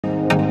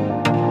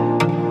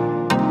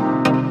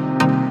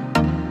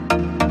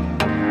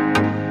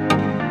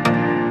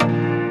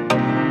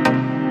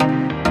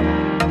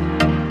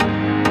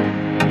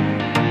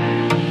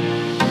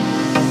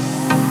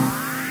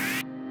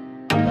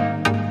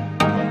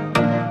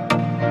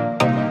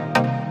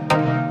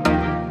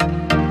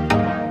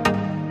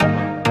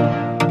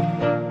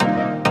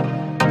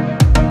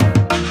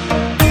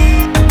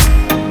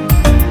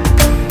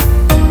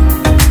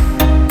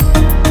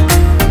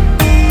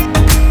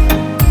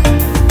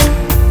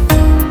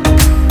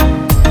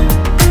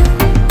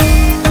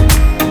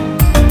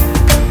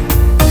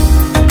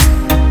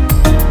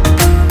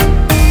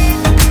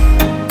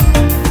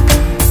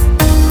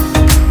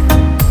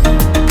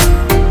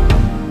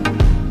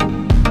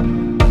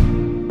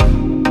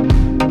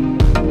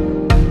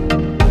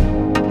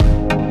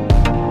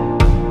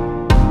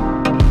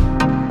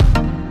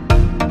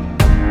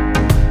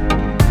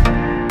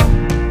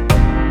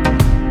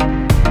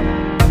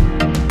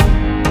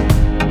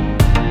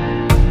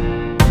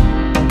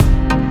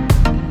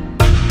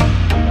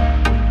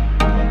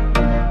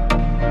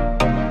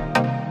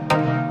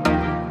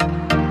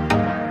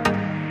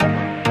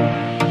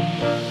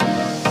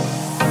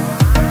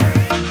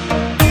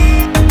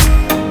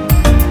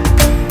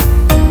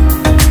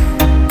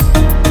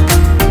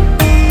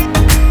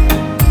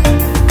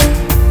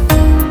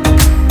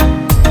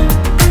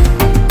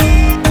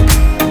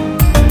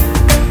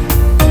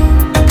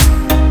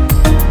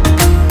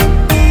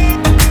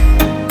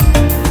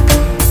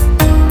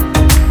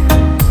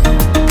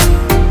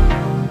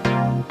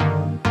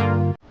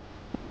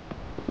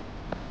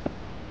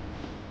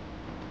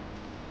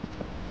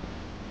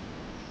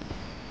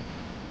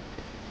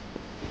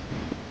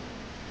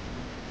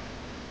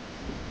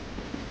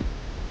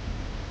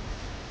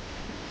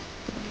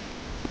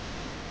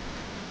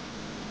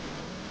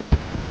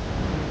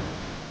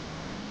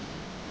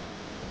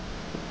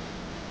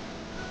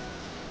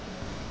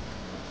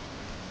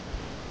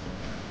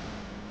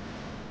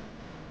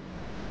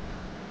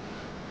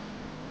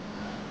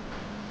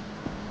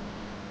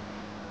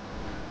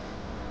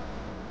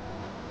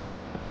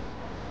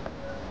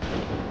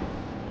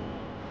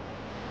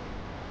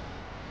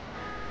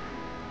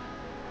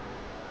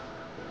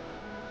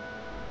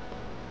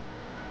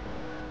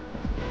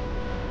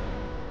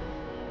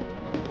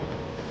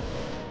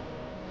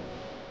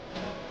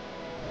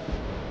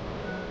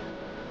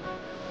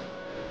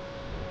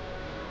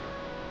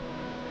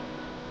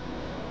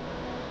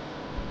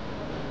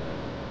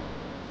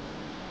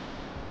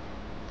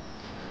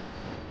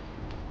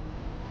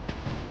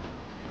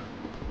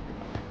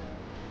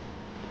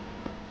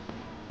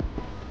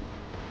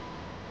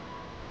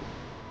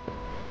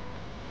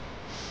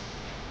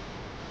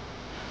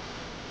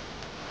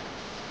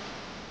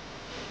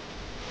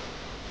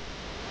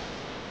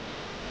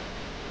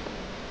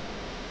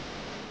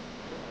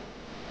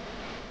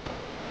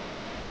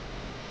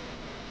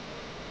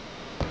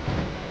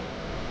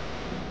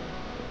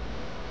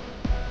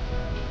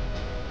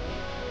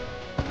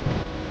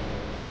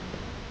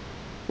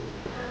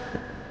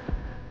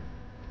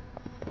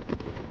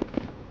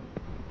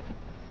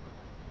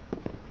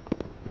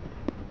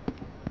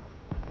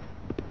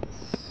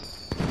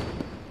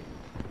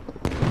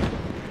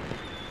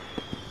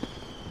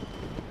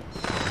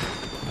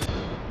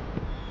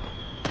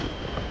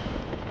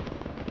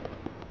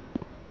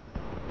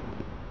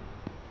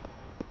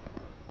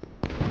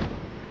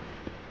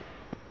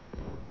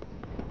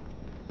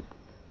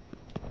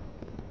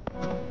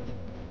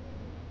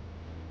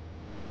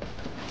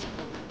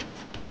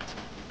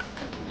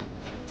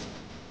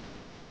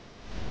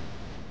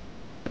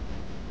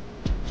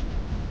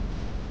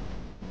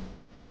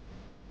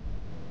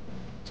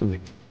这里。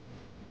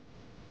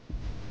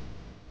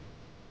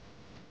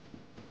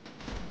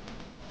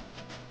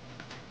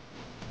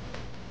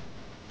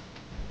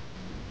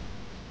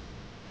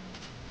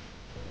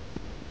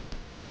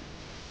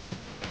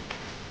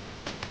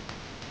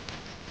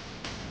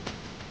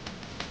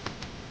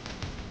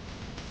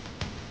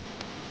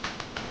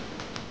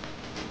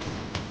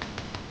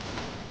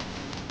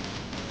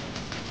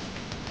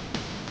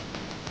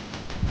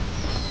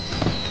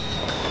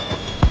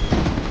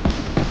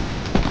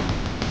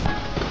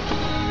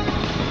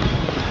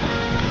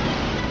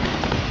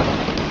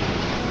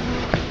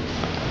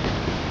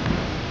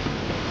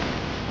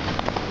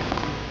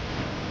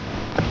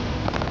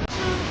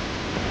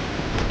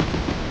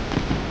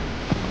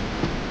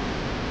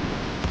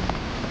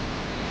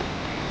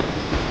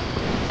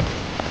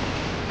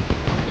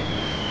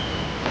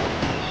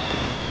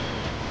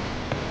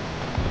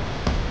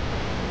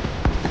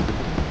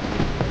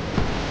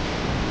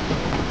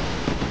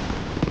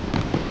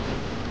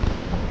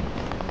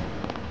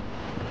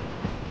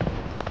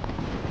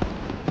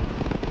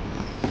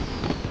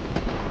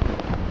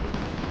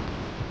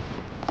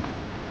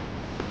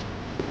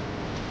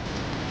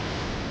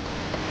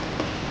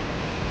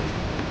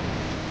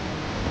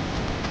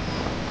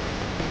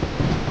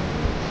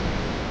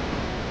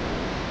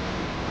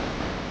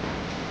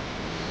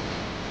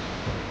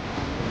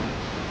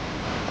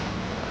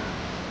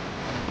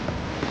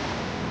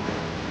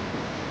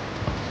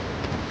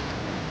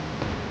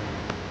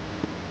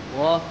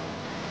我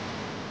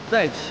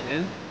在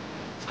前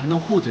才能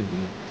护着你。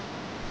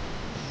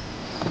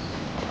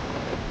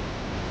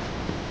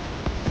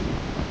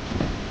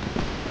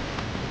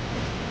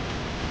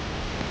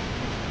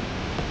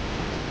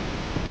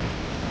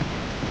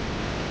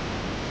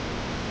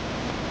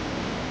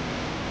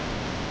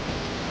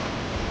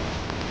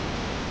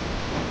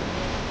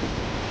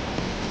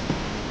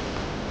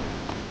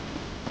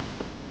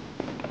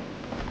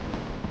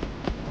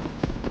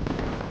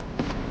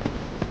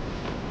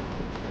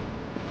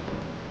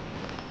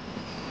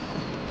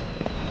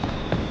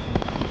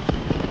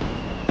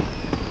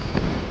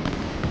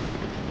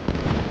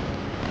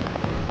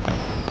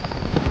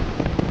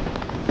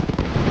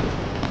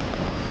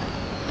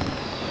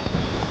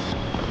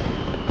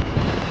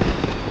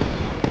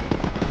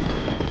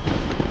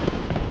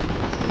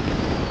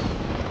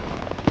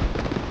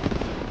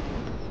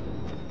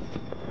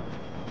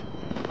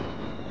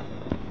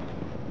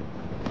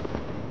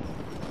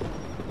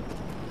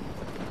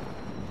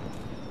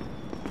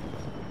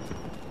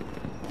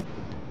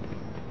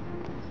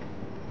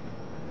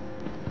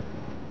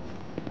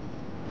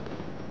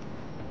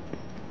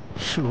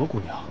是罗姑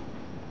娘，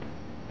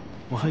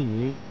我还以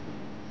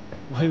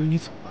为你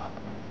走了。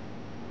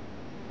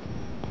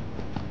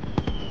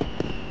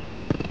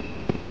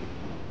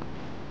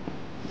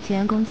景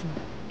安公子，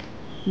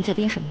你在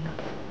编什么呢？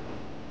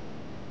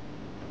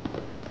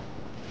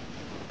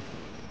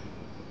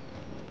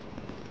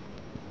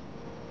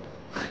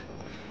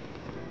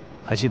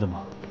还记得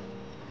吗？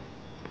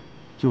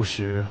幼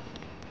时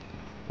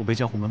我被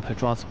江湖门派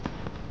抓走，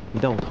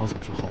你带我逃走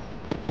之后，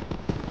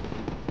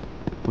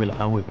为了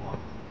安慰我，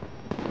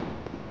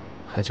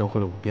还教会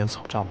了我编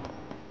草蚱蜢。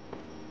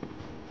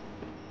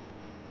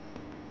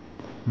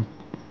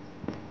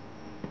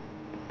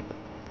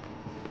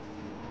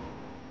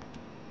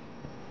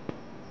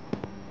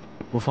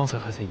我方才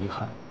还在遗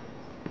憾，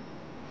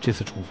这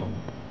次重逢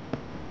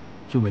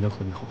又没能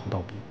和你好好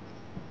道别。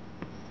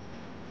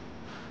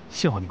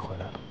幸好你回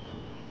来了，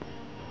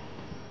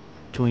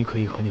终于可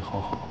以和你好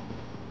好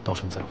道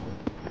声再会。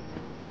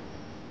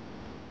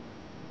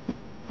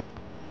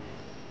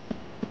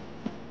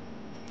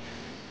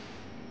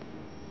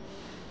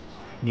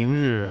明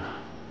日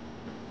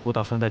我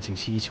打算带锦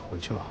溪一起回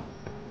去了。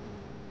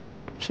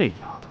这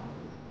丫头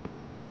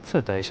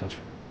再待下去，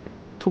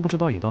都不知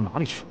道野到哪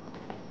里去了。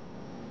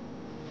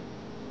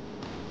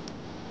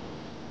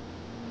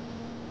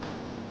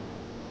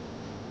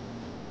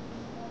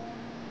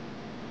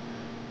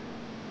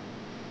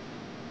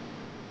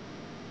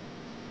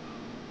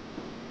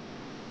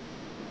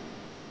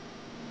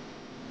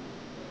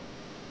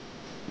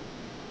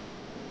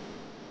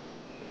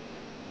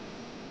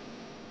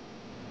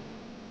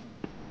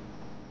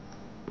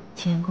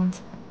景安公子，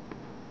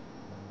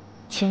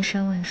千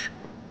山万水，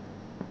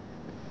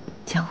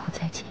江湖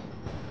再见，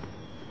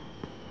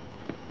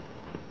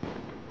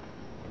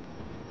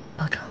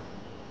保重。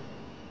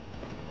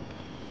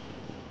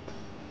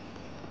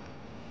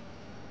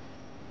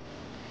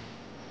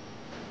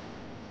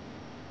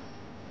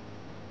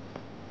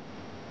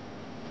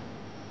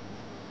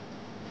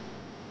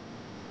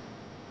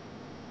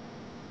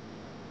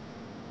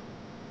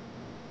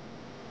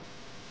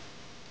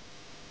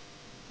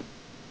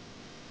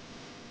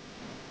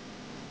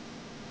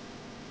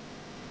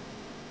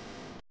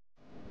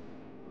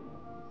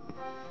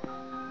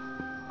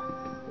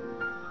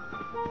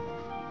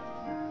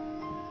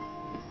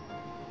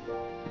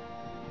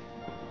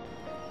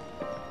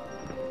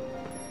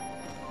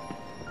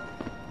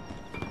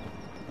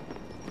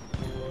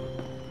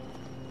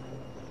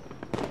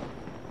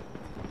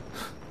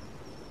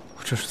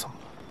这是怎么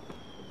了？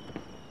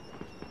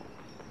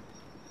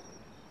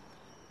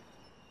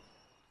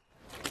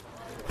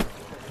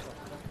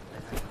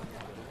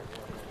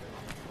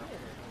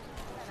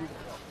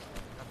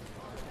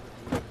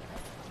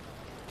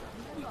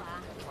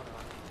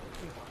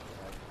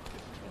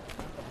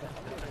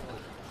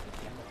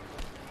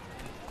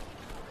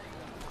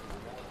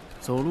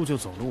走路就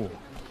走路，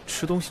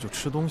吃东西就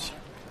吃东西，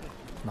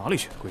哪里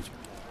学的规矩？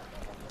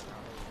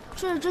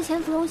这是之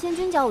前芙蓉仙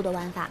君教我的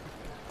玩法，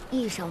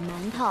一手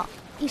馒头，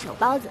一手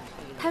包子。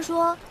他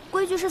说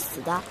规矩是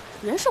死的，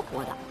人是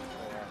活的。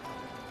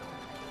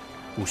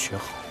不学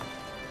好，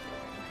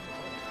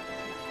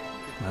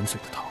满嘴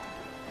的糖，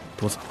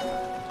多脏！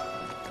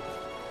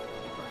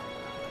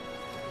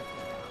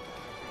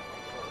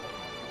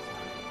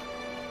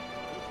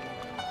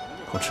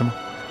好吃吗？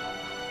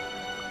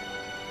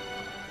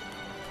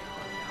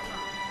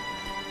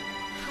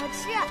好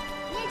吃，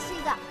你也吃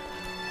一个，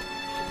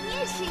你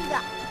也吃一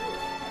个。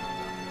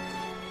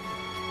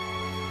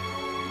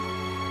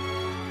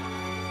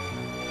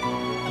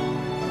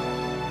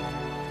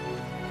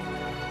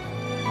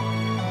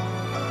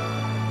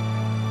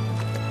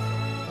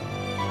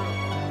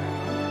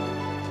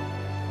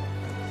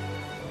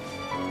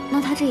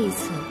那他这一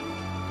次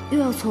又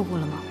要错过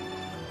了吗？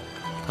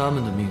他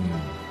们的命运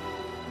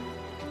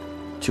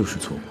就是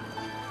错过。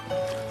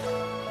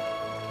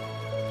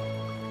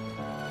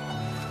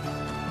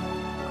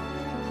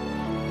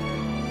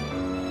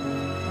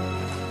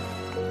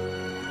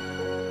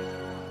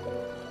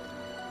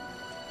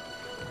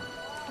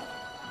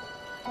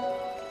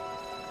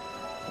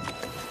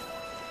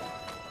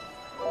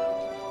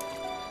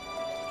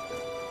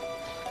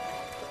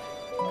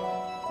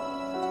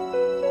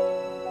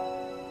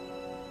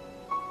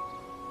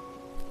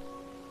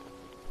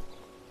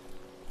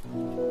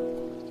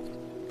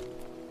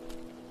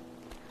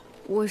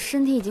我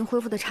身体已经恢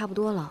复的差不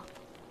多了，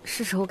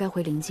是时候该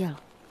回灵界了。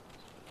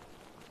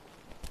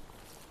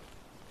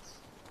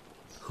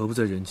何不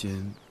在人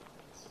间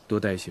多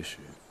待些时，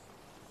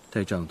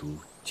待瘴毒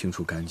清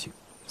除干净，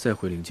再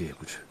回灵界也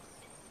不迟。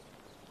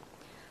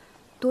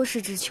多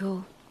事之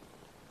秋，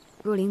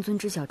若灵尊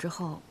知晓之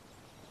后，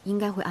应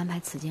该会安排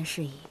此件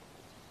事宜。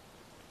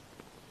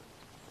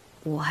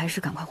我还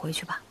是赶快回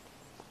去吧。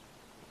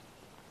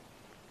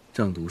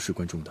瘴毒事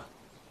关重大，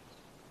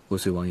我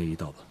随王爷一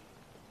道吧。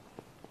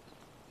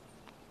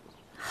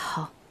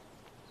好。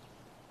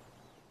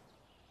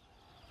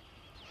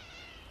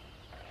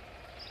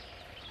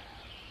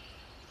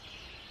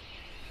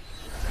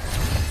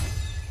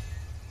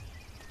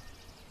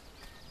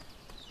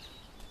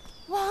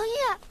王爷，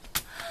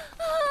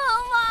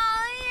王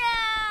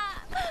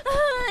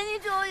爷，你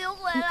终于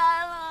回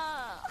来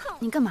了！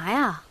你干嘛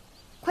呀？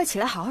快起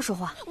来，好好说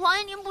话。王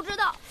爷，您不知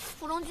道，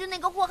芙蓉君那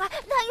个祸害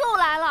他又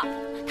来了。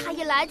他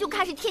一来就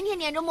开始天天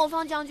黏着莫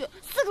方将军，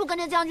四处跟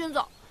着将军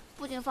走，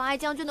不仅妨碍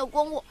将军的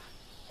公务，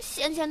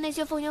先前那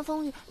些风言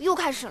风语又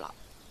开始了。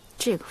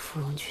这个芙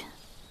蓉君，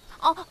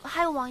哦，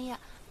还有王爷，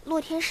洛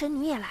天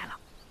神女也来了。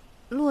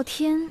洛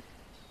天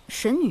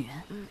神女，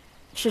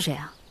是谁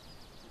啊？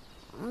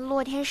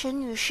洛天神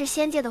女是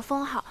仙界的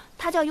封号，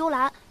她叫幽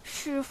兰，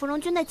是芙蓉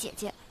君的姐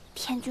姐，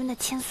天君的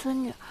亲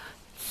孙女。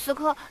此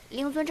刻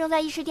灵尊正在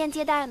议事殿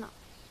接待呢。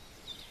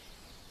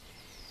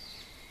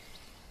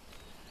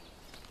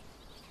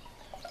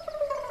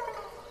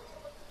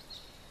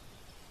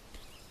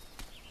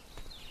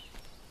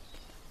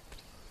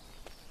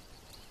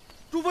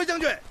朱飞将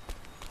军，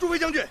朱飞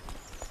将军，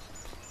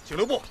请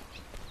留步。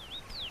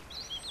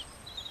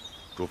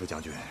朱飞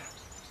将军，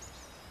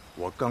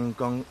我刚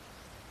刚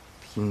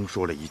听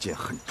说了一件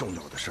很重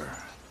要的事儿，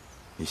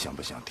你想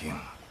不想听？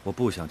我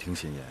不想听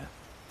闲言。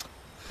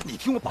你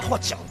听我把话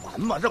讲完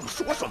嘛，让我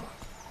说说嘛。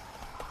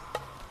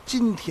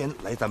今天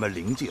来咱们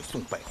灵界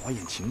送百花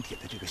宴请帖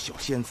的这个小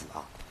仙子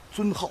啊，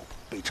尊号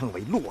被称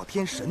为洛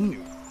天神女。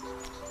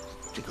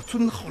这个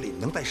尊号里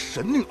能带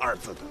神女二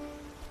字的，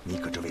你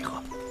可知为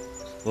何？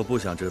我不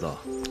想知道。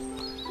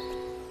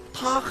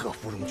她和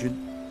芙蓉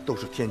君都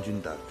是天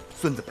君的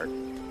孙子辈，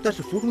但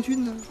是芙蓉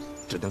君呢，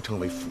只能称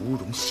为芙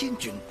蓉仙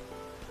君。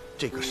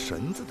这个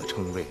神字的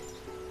称谓，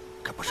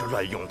可不是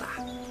乱用的。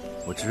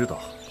我知道。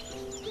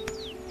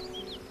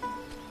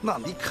那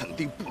你肯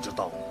定不知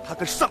道他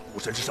跟上古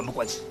神是什么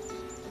关系。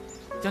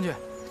将军，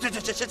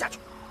先下去。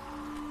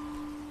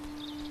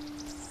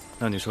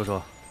那你说说。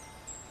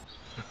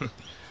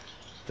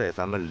在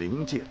咱们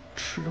灵界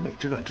魑魅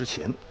之乱之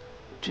前，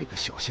这个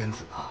小仙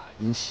子啊，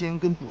因仙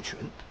根不全，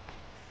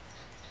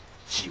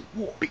久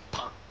卧病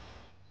榻。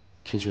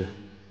天君，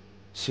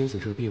仙子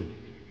这病，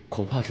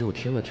恐怕只有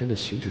天外天的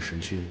行止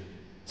神君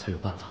才有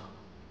办法。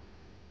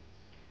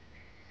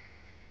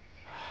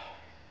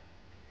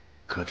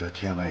可这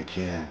天外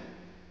天，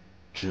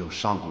只有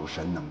上古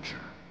神能治，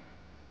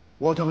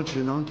我等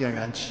只能点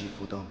燃祈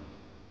福灯，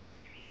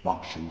望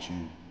神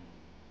君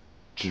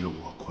知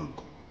我困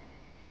苦。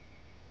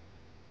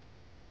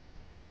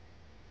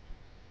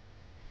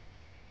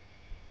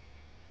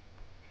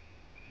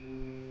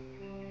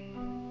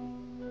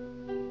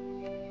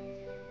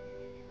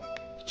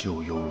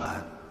救幽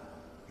兰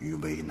于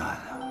危难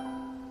啊！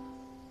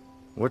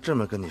我这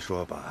么跟你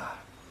说吧，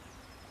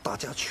大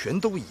家全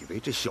都以为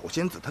这小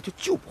仙子她就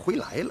救不回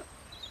来了，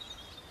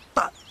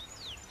但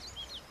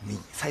你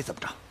猜怎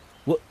么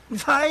着？你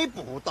猜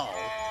不到，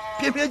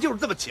偏偏就是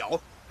这么巧，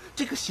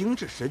这个行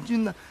止神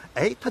君呢，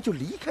他就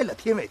离开了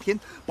天外天，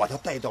把他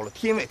带到了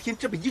天外天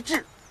这么一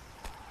治，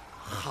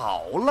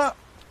好了，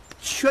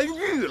痊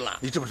愈了，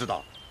你知不知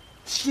道？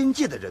仙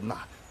界的人呐，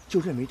就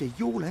认为这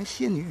幽兰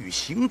仙女与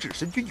行止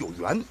神君有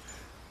缘，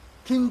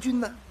天君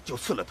呢就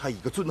赐了她一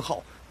个尊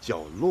号，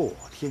叫洛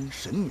天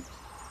神女，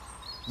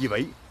以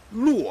为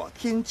洛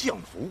天降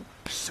福，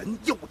神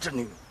佑之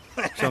女。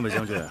上北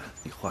将军，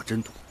你话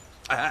真多。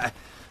哎，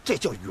这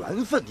叫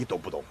缘分，你懂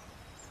不懂？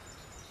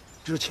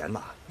之前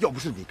呐，要不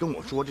是你跟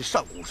我说这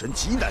上古神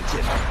极难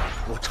见，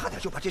我差点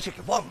就把这事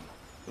给忘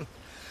了。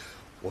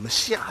我们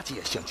下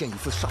界想见一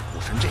次上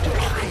古神，这真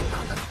太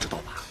难了，你知道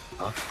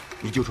吧？啊，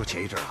你就说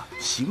前一阵啊，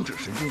行止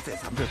神君在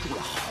咱们这住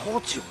了好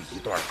久一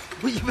段，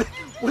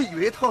我以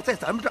为他要在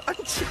咱们这安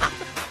家。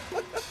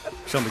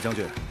上北将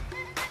军，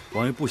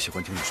王爷不喜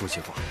欢听你说些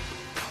话。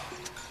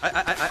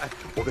哎，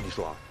我跟你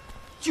说啊，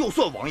就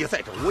算王爷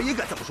在这，我也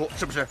敢这么说，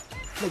是不是？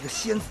那个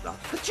仙子啊，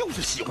她就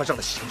是喜欢上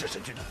了行止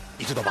神君，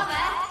你知道吧？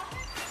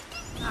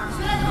哪儿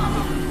学来的毛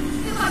病？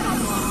废话少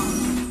说。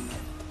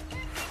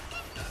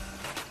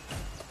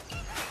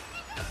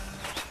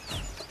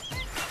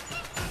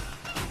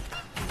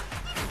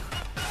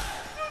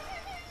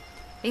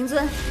灵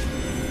尊，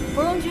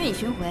芙蓉君已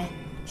寻回，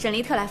沈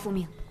离特来复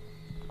命。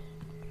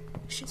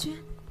神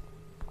君，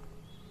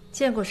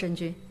见过神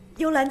君。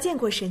幽兰见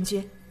过神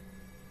君。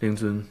灵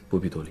尊不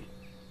必多礼。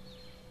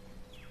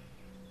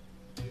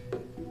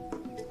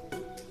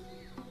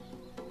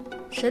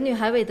神女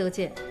还未得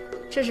见，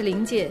这是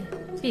灵界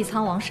碧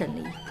苍王沈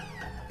离。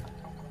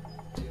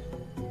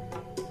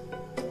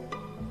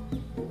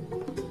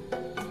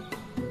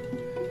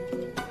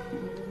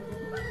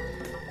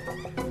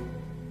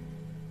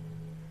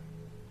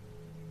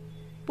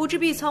不知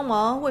碧苍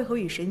王为何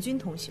与神君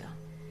同乡？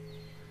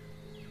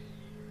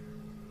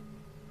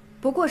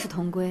不过是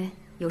同归，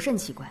有甚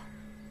奇怪？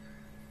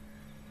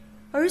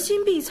而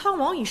今碧苍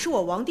王已是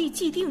我王帝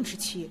既定之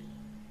妻，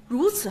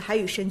如此还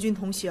与神君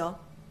同行，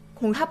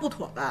恐他不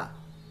妥吧？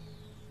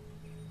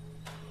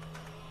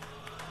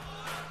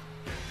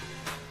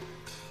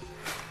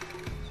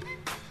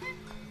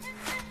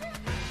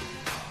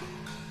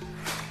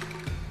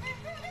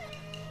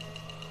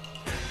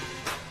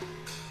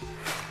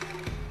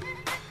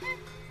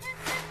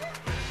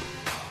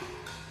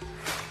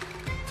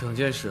整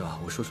件事啊，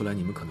我说出来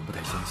你们可能不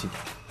太相信，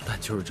但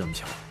就是这么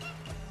巧。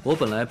我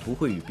本来不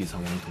会与碧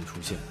苍王一同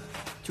出现的，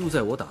就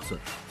在我打算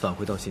返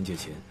回到仙界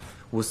前，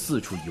我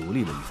四处游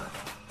历了一番。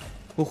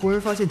我忽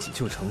然发现锦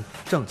绣城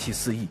瘴气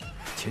四溢，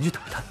前去打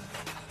探，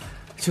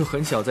就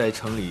很巧在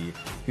城里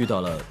遇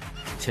到了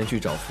前去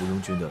找芙蓉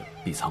君的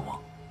碧苍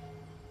王。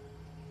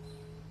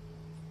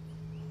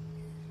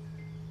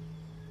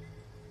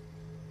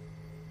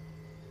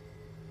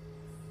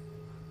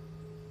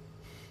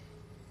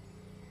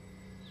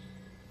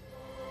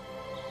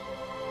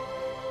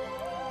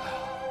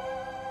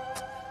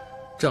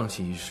瘴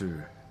气一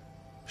事，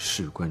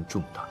事关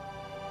重大，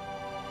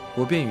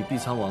我便与碧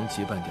苍王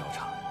结伴调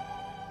查。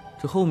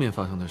这后面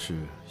发生的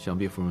事，想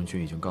必芙蓉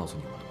君已经告诉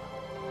你们了吧？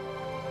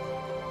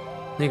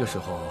那个时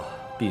候，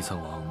碧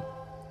苍王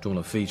中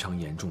了非常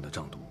严重的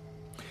瘴毒，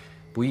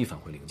不易返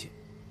回灵界。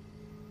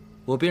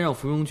我便让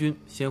芙蓉君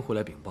先回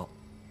来禀报，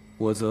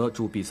我则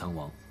助碧苍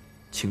王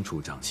清除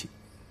瘴气，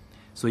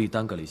所以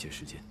耽搁了一些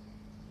时间。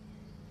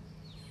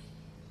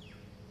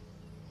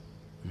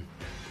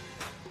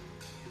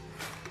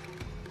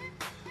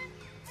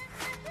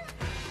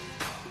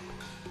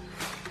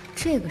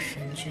这个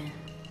神君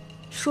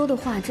说的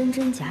话真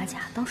真假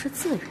假，倒是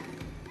自然。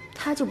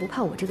他就不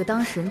怕我这个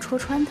当事人戳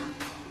穿他？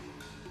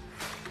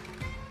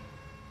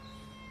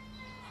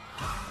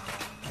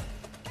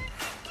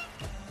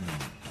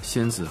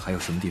仙子还有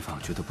什么地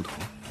方觉得不妥？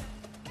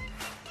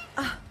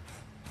啊，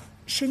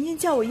神君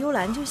叫我幽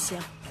兰就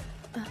行。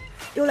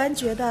幽兰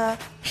觉得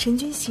神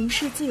君行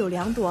事自有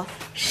良多，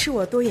是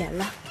我多言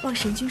了，望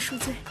神君恕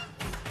罪。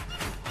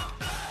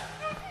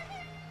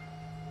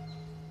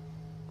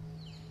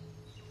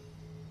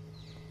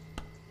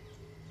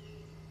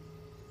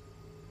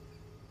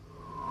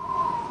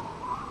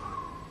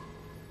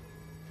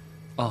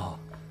哦，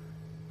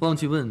忘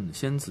记问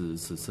仙子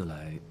此次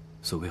来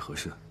所为何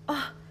事？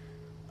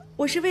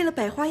我是为了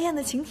百花宴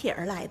的请帖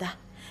而来的。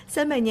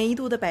300年一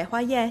度的百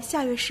花宴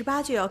下月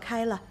18就要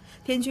开了，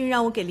天君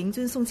让我给灵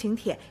尊送请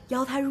帖，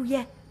邀他入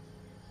宴。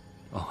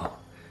哦，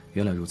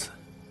原来如此，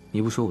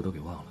你不说我都给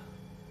忘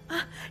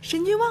了。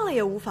神君忘了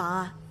也无妨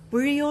啊。不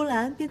日幽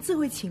兰便自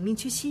会请命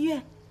去西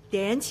院，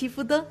点燃祈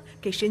福灯，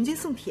给神君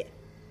送帖。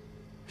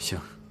行，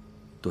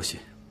多谢。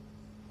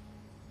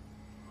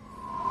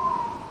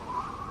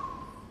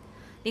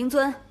灵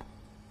尊，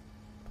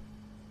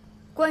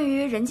关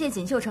于人界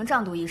锦绣城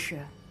瘴毒一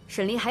事，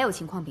沈离还有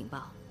情况禀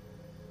报。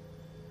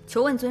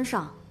求问尊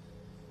上，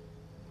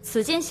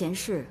此间闲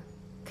事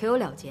可有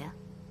了结？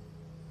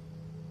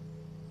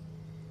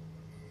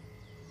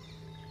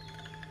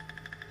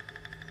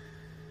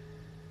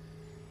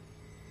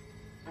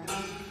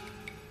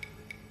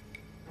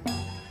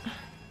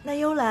那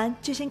幽兰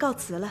就先告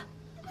辞了。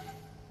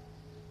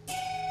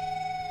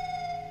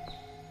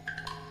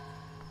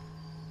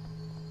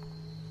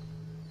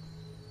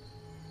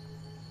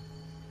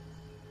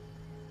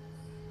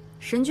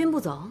神君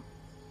不走？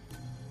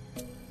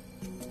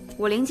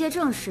我灵界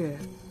正事，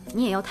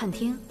你也要探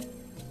听？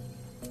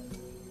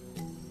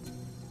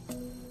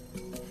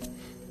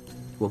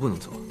我不能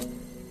走，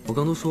我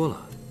刚都说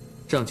了，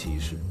瘴气一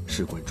事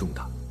事关重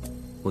大，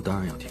我当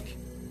然要听听。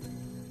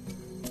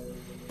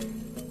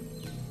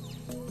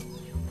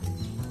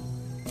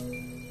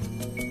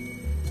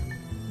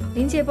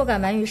灵界不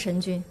敢瞒于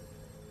神君。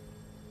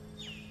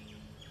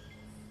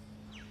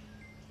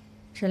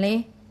沈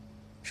离，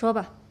说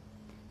吧。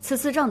此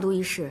次瘴毒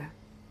一事，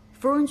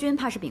芙蓉君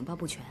怕是禀报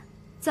不全。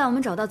在我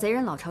们找到贼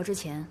人老巢之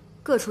前，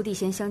各处地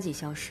仙相继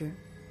消失，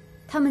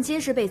他们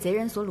皆是被贼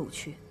人所掳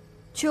去，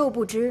却又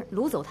不知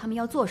掳走他们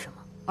要做什么。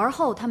而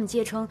后他们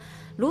皆称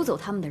掳走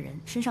他们的人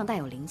身上带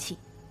有灵气，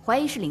怀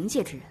疑是灵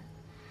界之人。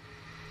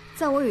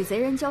在我与贼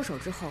人交手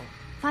之后，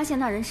发现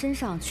那人身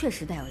上确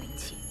实带有灵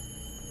气。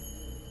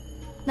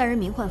那人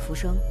名唤浮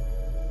生，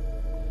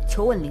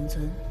求问灵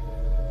尊，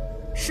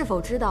是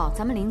否知道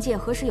咱们灵界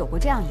何时有过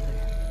这样一个人？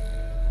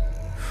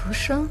浮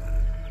生，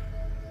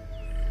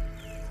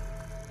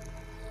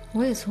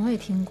我也从未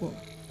听过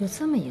有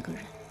这么一个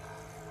人，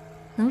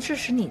能致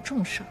使你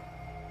重伤，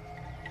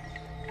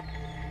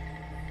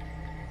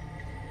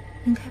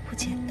应该不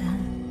简单。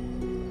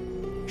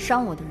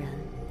伤我的人，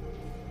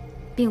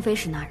并非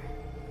是那人，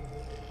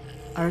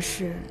而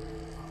是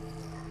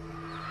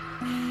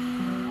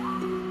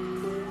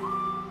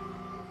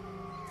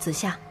子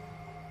夏。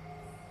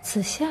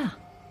子夏，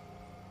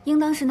应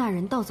当是那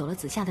人盗走了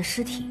子夏的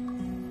尸体，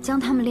将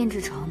他们炼制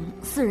成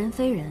似人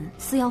非人、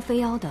似妖非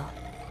妖的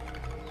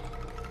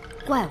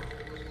怪物。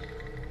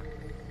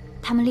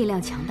他们力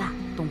量强大，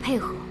懂配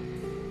合，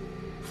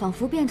仿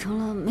佛变成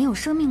了没有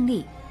生命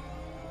力，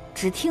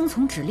只听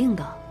从指令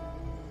的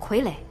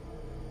傀儡。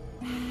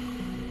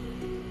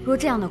若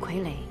这样的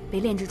傀儡被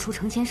炼制出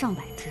成千上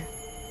百只，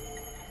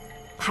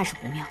怕是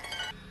不妙。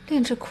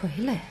炼制傀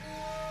儡，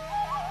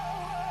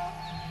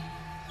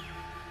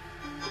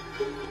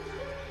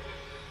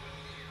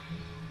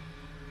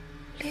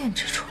炼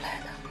制出来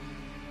的。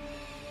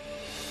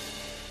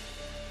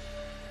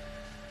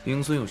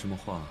灵尊有什么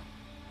话，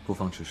不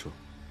妨直说。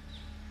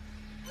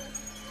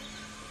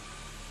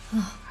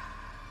啊，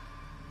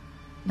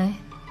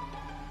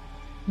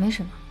没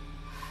什么。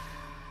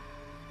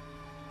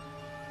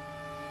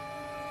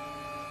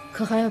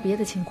可还有别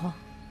的情况？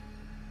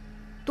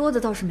多的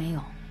倒是没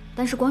有，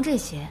但是光这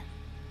些，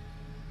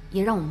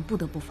也让我们不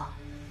得不防。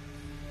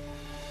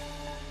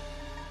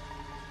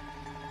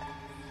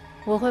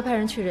我会派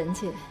人去人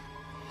界，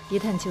一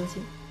探究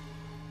竟。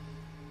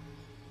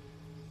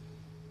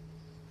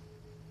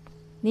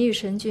你与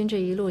神君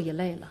这一路也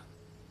累了，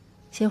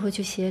先回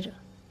去歇着，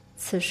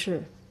此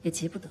事也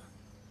急不得。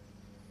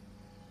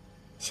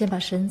先把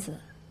身子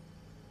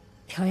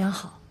调养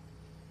好。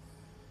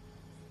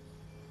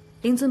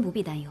灵尊不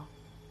必担忧，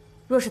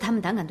若是他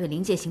们胆敢对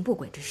灵界行不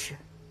轨之事，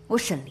我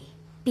沈离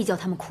必叫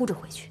他们哭着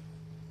回去。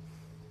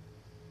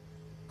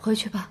回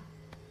去吧。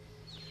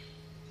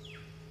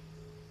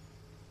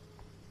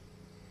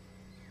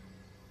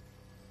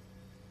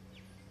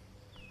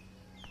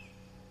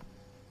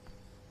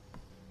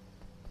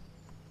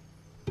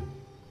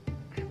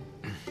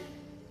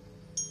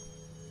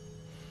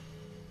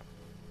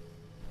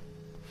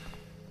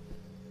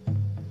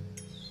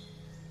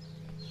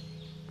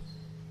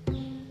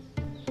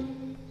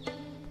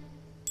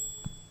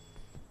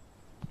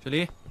沈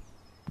离，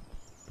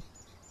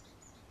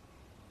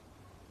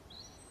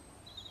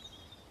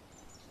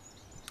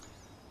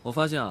我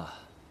发现啊，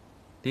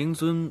灵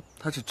尊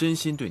他是真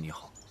心对你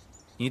好，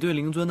你对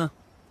灵尊呢，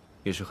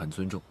也是很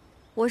尊重。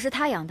我是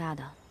他养大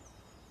的，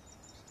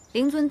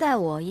灵尊待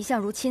我一向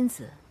如亲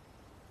子，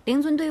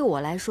灵尊对于我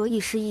来说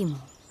亦师亦母。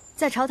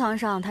在朝堂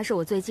上，他是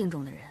我最敬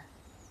重的人，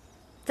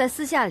在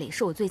私下里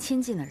是我最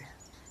亲近的人，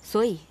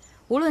所以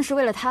无论是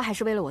为了他还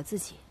是为了我自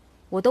己，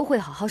我都会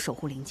好好守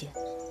护灵界。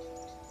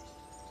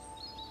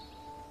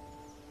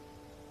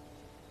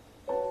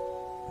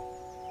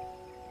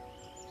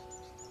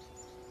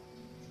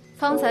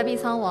方才碧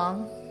苍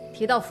王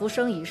提到浮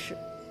生一事，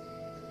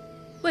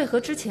为何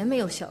之前没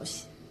有消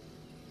息？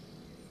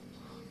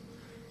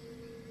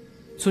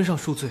尊上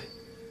恕罪，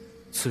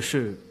此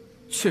事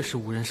确实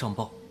无人上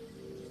报。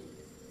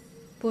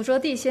捕捉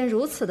地仙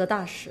如此的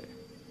大事，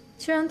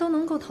居然都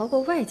能够逃过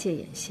外界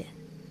眼线，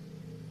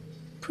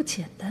不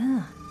简单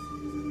啊！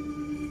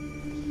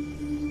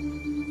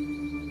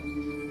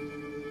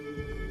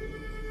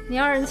你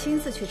二人亲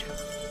自去查，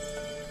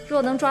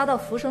若能抓到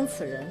浮生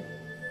此人，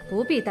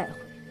不必带回，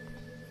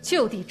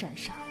就地斩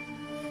杀，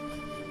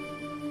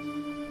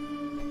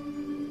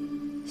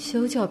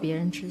休叫别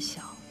人知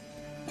晓。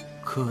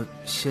可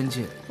仙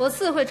界，我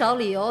自会找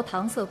理由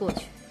搪塞过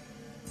去。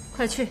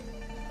快去。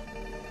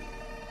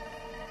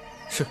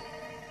是。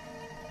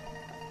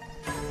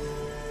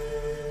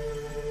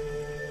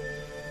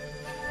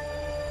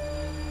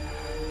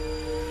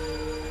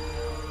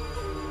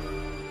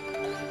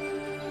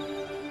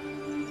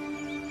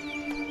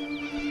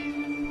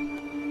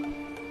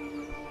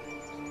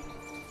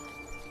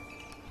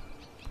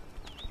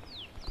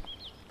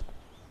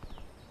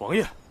王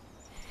爷，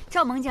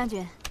赵蒙将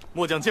军，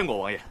末将见过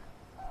王爷。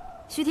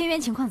徐天渊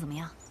情况怎么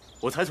样？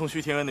我才从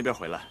徐天恩那边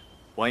回来，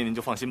王爷您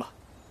就放心吧，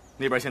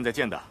那边现在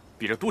建的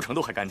比这都城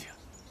都还干净，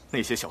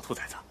那些小兔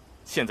崽子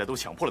现在都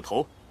抢破了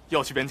头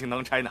要去边境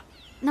当差呢。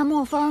那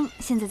莫方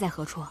现在在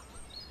何处？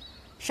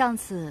上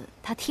次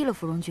他踢了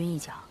芙蓉君一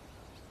脚，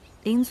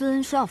灵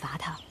尊说要罚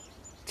他，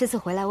这次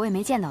回来我也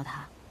没见到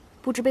他，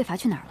不知被罚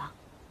去哪儿了。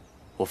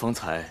我方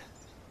才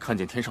看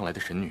见天上来的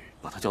神女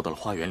把他叫到了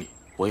花园里，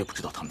我也不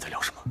知道他们在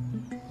聊什么。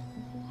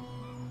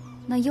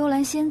那幽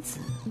兰仙子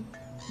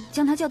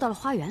将他叫到了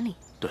花园里。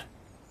对，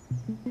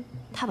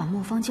他把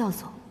莫方叫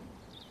走，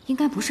应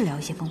该不是聊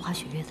一些风花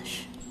雪月的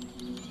事。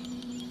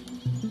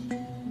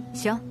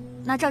行，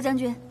那赵将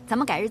军，咱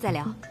们改日再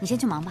聊，你先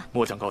去忙吧。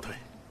末将告退。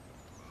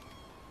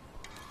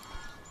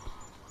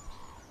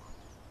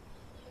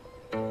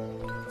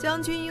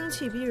将军英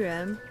气逼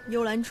人，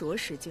幽兰着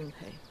实敬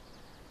佩。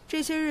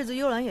这些日子，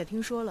幽兰也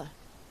听说了，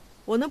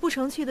我那不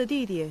成器的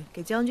弟弟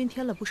给将军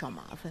添了不少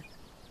麻烦，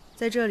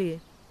在这里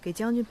给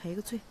将军赔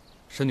个罪。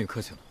神女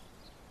客气了，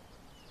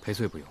赔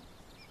罪不用。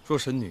若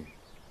神女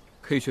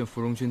可以劝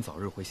芙蓉君早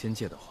日回仙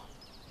界的话，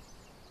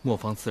莫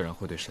方自然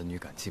会对神女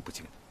感激不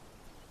尽的。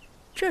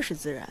这是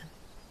自然。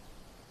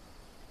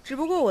只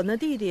不过我那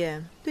弟弟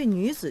对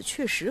女子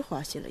确实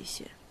花心了一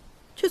些，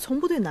却从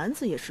不对男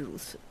子也是如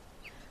此。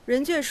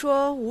人家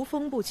说无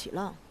风不起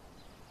浪。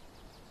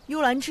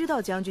幽兰知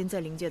道将军在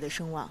灵界的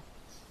声望，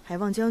还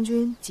望将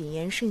军谨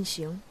言慎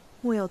行，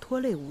莫要拖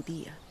累吾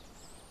弟啊。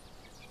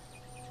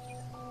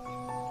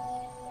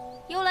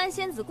幽兰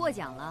仙子过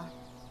奖了，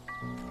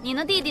你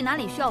那弟弟哪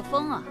里需要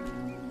风啊？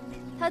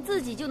他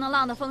自己就能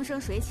浪得风生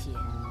水起。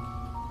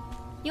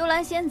幽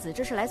兰仙子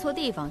这是来错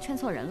地方，劝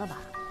错人了吧？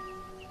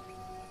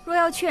若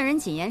要劝人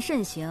谨言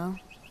慎行，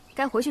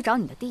该回去找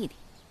你的弟弟。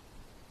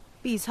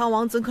毕苍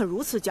王怎肯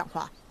如此讲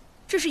话？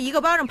这是一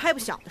个巴掌拍不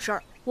响的事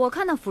儿。我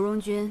看那芙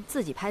蓉君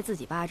自己拍自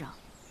己巴掌，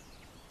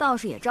倒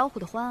是也招呼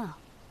得欢啊。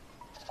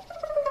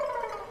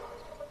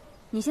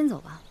你先走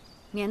吧，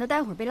免得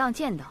待会儿被浪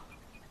见到。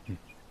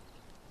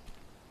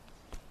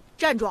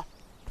站住！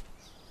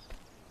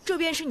这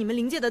便是你们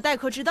灵界的待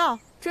客之道？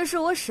这是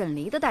我沈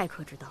离的待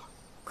客之道。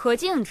可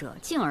敬者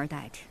敬而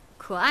待之，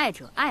可爱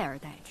者爱而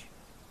待之，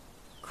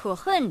可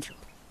恨者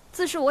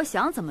自是我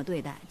想怎么对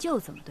待就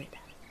怎么对待。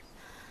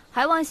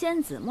还望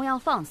仙子莫要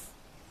放肆，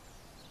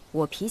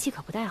我脾气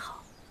可不太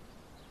好。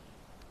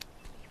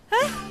哎，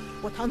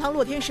我堂堂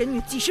洛天神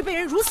女，几时被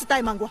人如此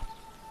怠慢过？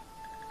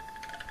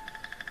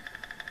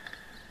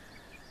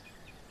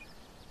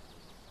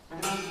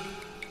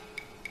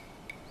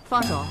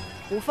放手！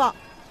不放！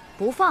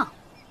不放！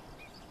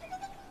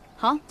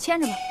好，牵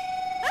着吧。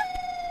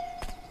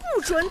不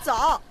准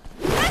走！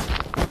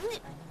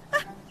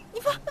你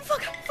放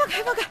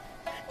开！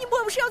你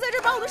莫不是要在这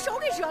儿把我的手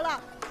给折了？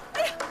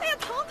哎呀，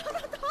疼！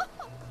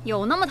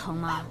有那么疼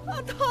吗？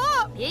疼！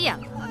别演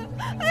了！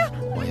哎呀，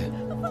王爷，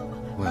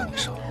我要你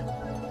手。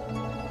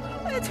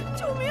哎呀，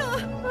救命啊！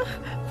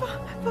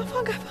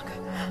放开！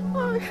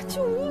哎呀，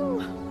救命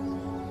啊！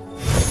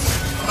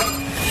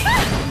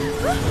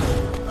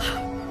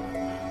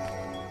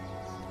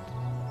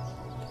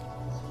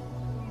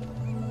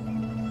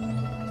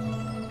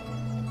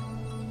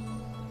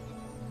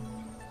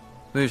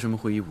为什么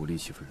会以武力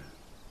欺负人？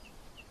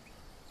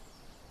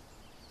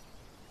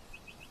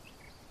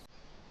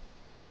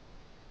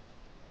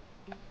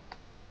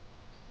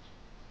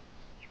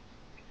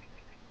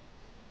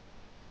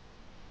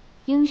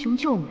英雄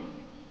救美，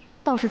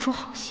倒是出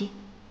好戏。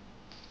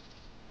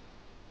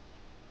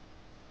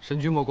神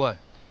君莫怪，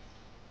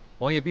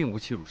王爷并无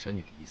欺辱神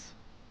女的意思。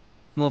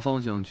莫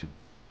方将军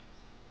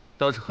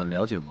倒是很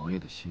了解王爷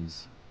的心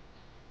思，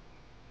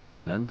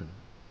难得。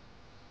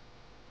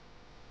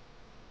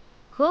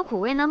何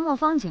苦为难莫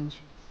方将军？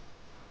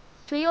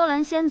这幽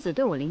兰仙子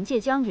对我灵界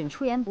将军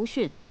出言不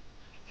逊，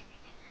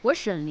我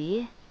沈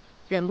离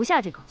忍不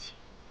下这口气，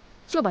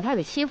就把他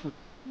给欺负了。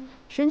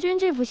神君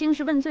这副兴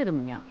师问罪的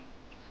模样，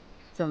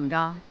怎么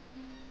着？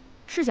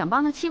是想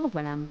帮他欺负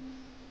回来吗？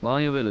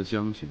王爷为了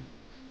将军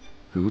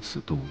如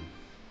此动武，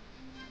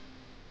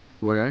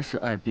果然是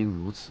爱兵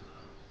如子。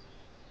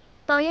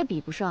倒也比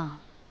不上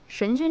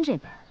神君这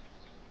本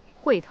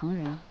会疼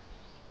人。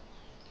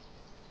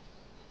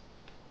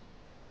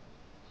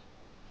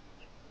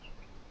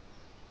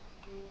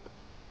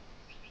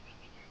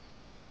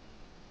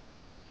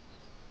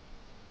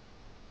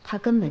他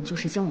根本就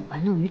是将我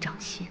玩弄于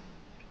掌心，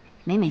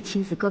每每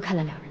亲自割开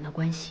了两人的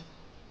关系，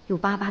又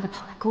巴巴地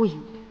跑来勾引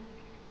我。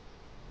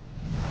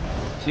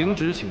行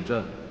止，请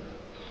站。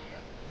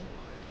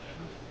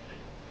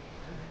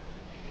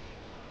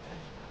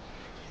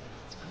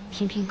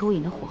偏偏勾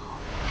引的火候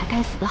还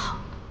该死的好，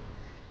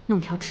弄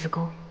条直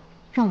钩，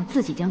让我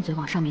自己将嘴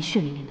往上面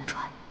血淋淋的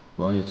传。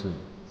王爷罪，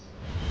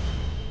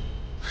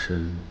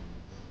神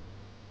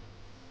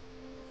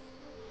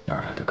哪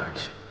来的感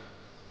情？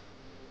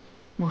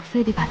我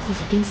非得把自己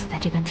钉死在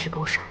这根直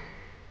钩上。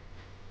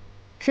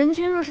神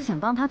君若是想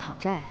帮他讨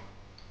债，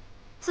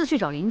自去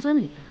找灵尊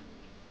理论。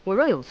我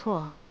若有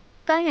错，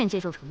甘愿接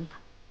受惩罚，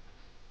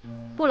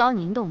不劳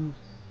您动怒。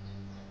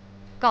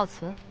告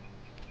辞。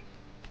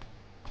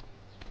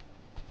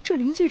这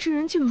灵界之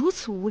人竟如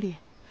此无礼，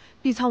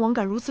碧苍王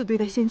敢如此对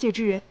待仙界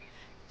之人，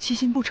其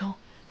心不诚，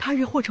他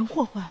日或成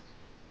祸患。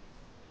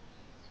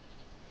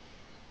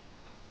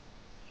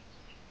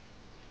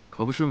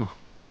可不是吗？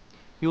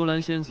幽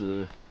兰仙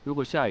子如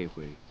果下一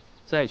回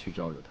再去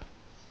招惹他，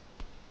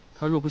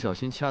他若不小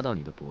心掐到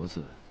你的脖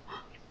子，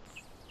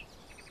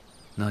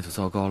那就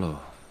糟糕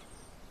了，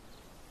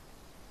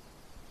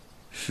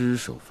尸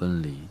首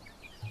分离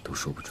都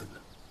说不准呢。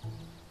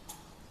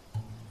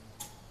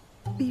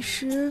彼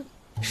时，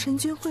神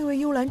君会为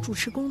幽兰主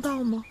持公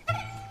道吗？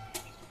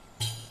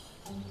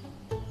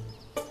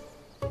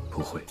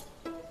不会。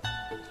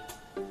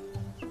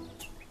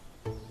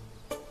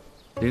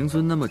灵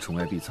尊那么宠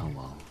爱碧苍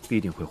王，必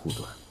定会护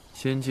短。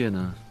仙界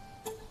呢，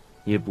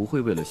也不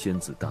会为了仙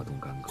子大动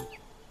干戈。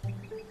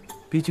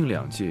毕竟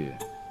两界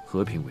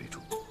和平为主。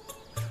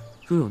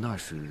若有那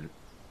时，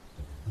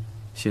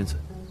仙子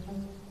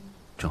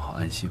正好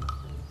安息了，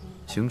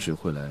行止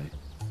会来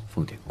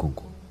奉点供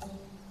过。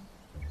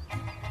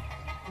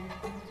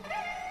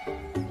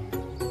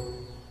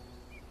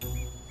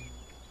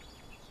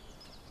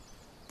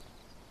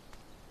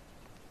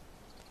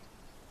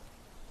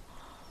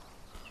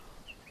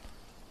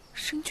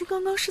神君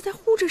刚刚是在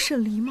护着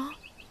沈离吗？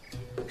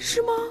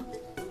是吗？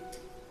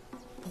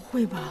不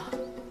会吧，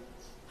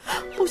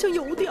好像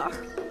有点儿。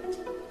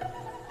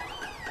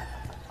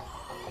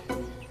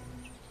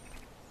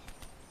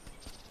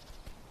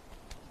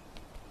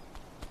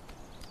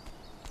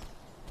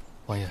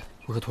王爷，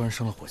为何突然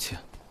生了火气？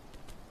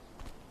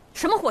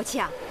什么火气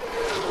啊？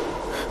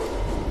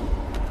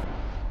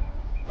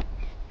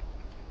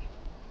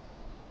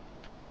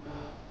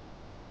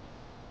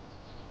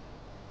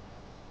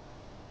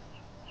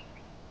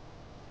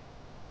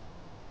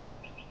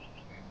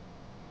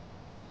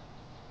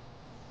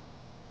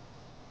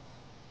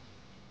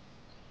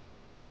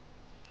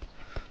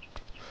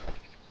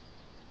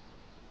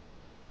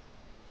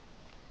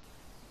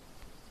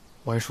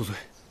王爷恕罪。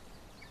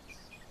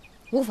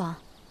无妨，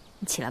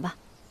你起来吧。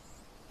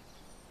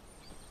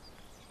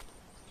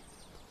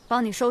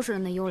帮你收拾了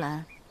那幽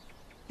兰，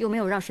又没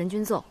有让神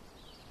君揍，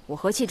我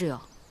何气之有？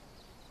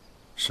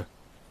是。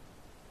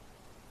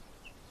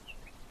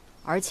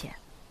而且，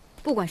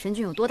不管神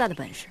君有多大的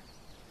本事，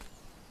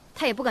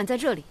他也不敢在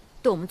这里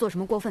对我们做什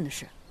么过分的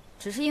事。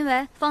只是因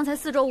为方才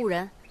四周无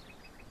人，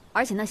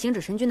而且那行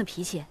止神君的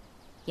脾气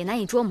也难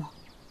以捉摸，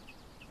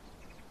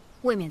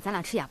未免咱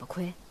俩吃哑巴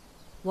亏。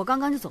我刚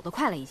刚就走得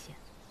快了一些。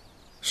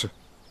是。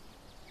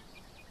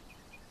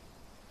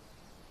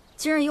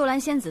今日幽兰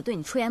仙子对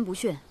你出言不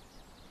逊，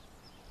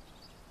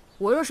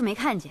我若是没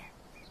看见，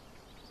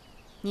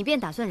你便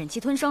打算忍气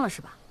吞声了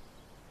是吧？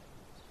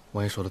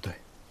王爷说的对。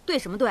对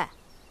什么对？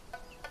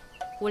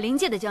我灵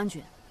界的将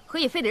军何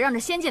以非得让着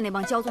仙界那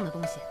帮骄纵的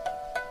东西？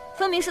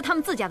分明是他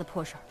们自家的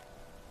破事儿，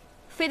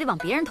非得往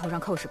别人头上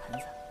扣屎盆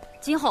子。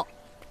今后，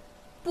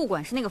不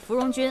管是那个芙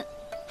蓉君，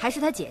还是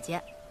他姐姐，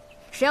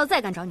谁要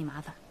再敢找你麻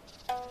烦，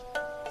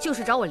就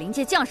是找我灵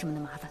界将士们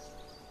的麻烦，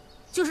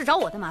就是找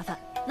我的麻烦，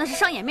那是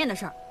伤颜面的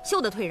事儿，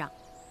休得退让。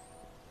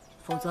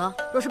否则，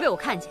若是被我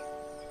看见，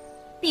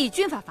必以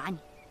军法罚你。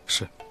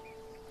是。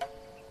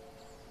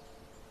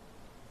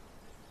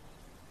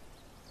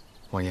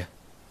王爷，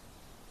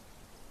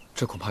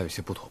这恐怕有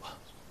些不妥吧？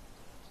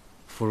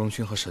芙蓉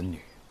君和神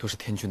女都是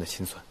天君的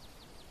亲孙，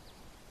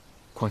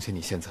况且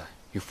你现在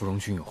与芙蓉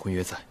君有婚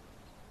约在，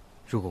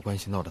如果关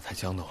系闹得太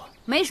僵的话，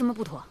没什么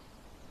不妥，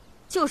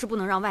就是不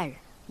能让外人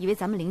以为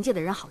咱们灵界的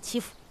人好欺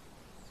负。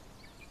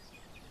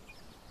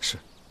是。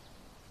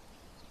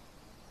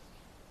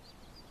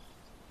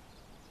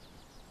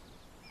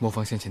莫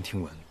方先前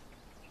听闻，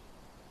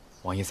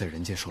王爷在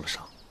人间受了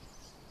伤。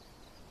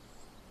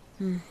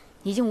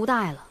已经无大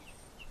碍了，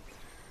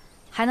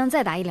还能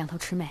再打1、2头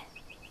魑魅。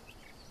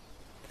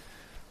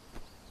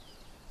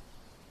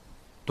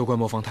都怪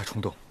莫方太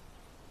冲动，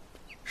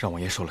让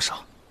王爷受了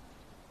伤，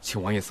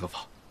请王爷责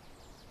罚。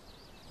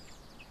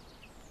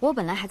我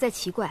本来还在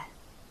奇怪，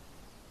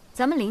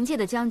咱们灵界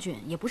的将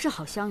军也不是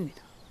好相与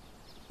的，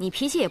你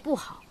脾气也不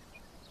好，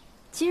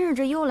今日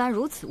这幽兰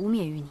如此污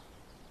蔑于你，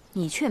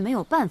你却没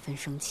有半分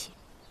生气。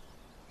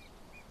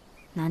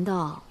难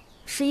道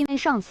是因为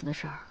上次的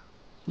事儿，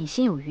你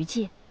心有余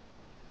悸，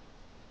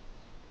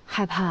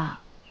害怕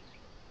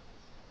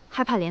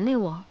连累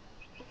我？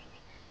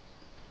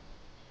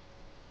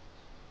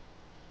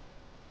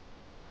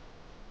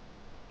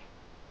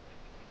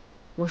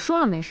我说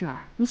了没事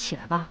儿，你起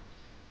来吧。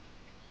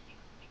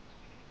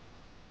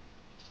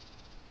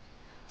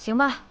行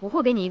吧，我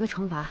会给你一个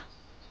惩罚。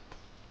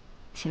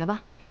起来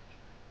吧。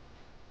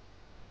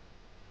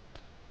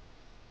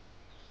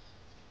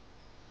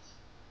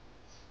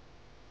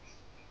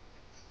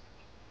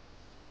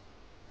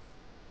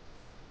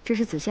这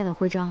是子夏的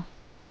徽章，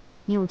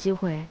你有机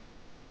会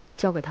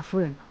交给他夫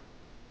人了，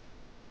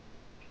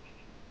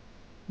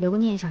留个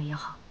念想也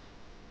好。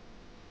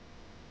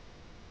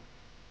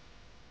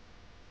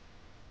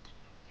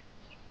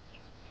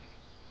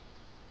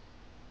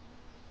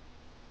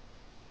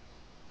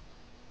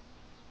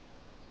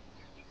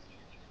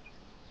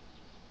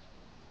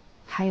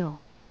还有，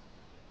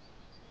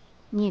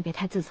你也别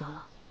太自责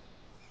了。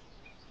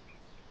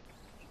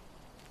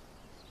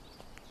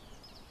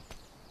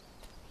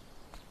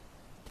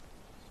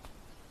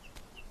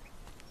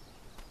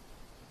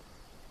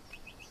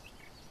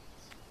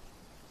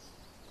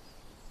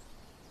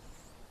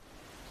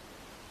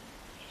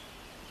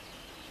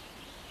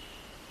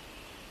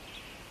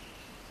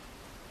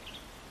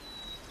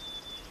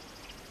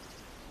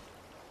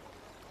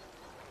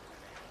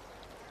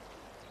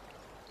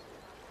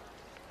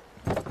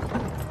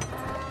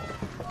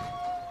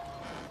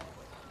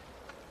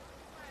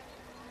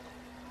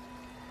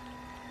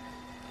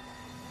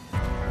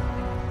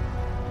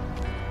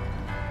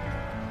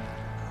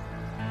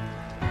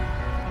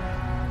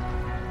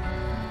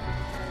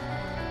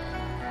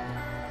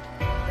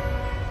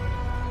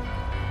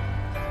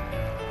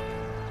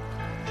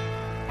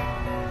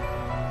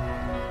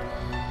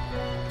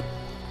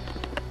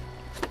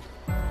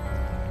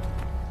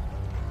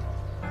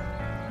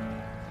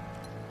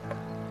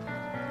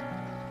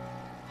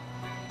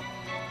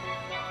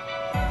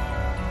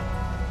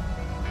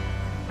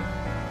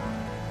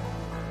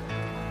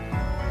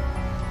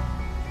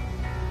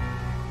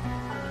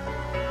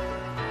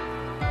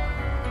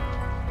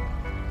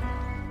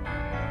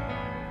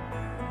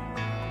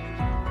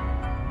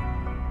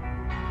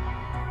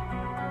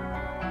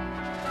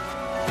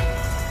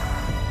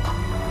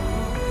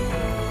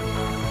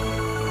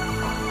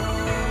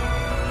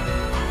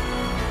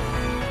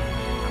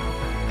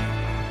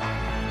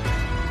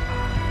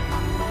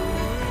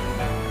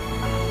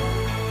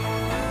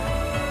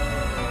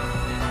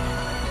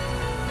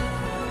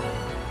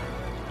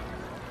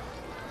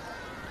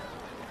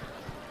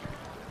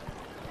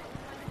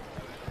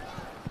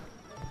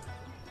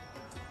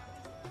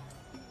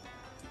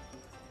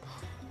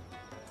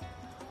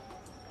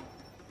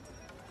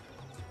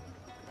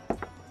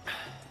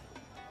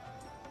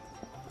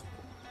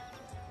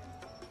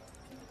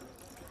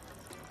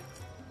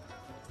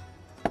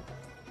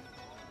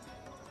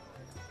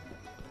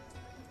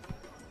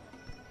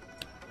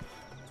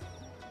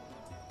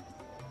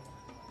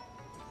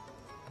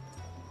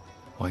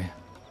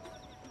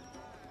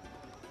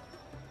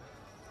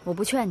我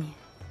不劝你。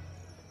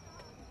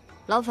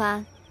劳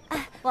烦，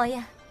哎，王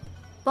爷，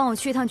帮我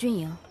去一趟军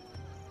营，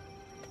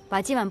把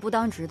今晚不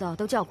当值的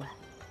都叫过来，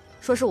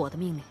说是我的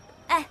命令。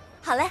哎，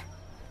好嘞。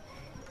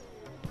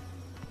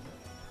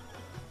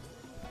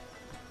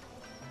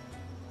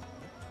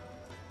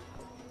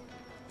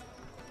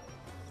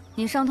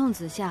你伤痛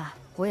子夏，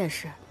我也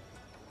是，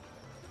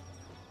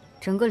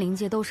整个灵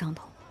界都伤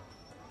痛。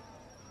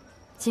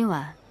今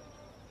晚，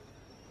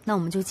那我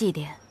们就祭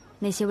奠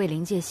那些为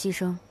灵界牺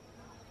牲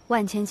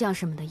万千将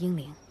士们的英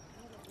灵。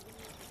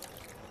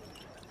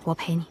我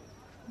陪你。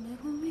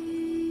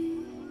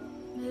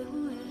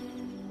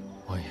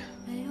王爷，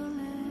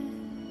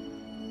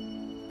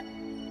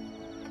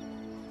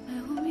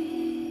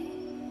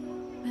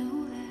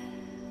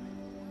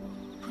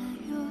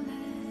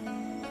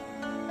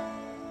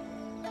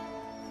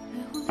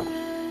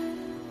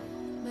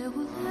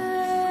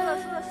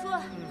输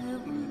了。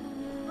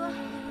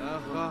来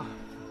喝。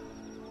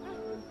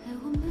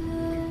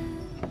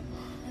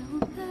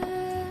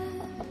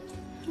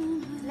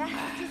来，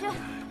继续。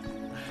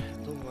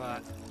痛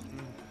快。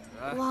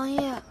王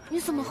爷，你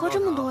怎么喝这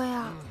么多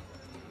呀？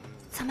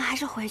咱们还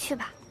是回去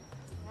吧。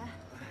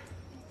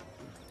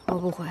我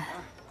不回。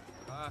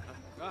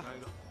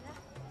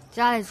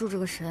家里住着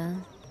个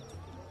神，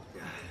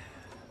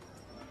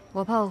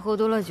我怕我喝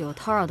多了酒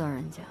叨扰到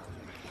人家，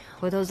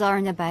回头遭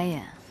人家白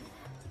眼。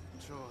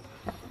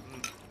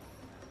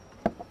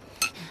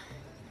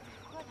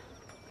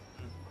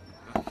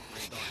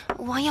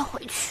王爷，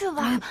回去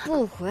吧。哎，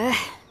不回，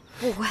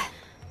不回。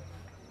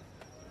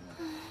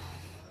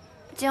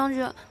将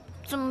军，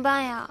怎么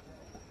办呀？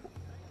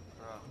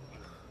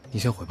你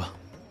先回吧，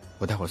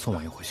我待会儿送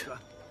王爷回去。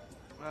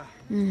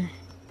嗯，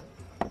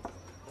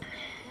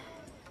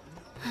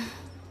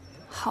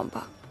好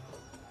吧。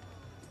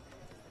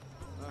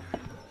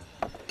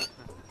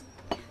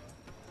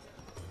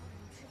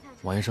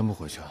王爷真不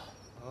回去啊？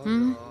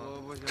嗯，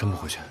真不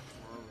回去？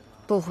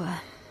不回。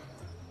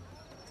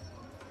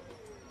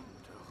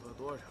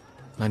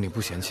那你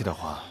不嫌弃的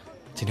话，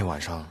今天晚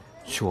上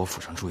去我府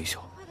上住一宿。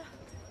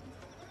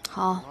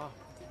好，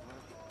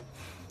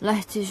来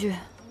继续。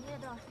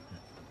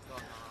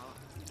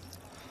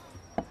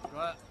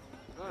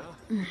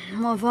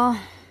莫风。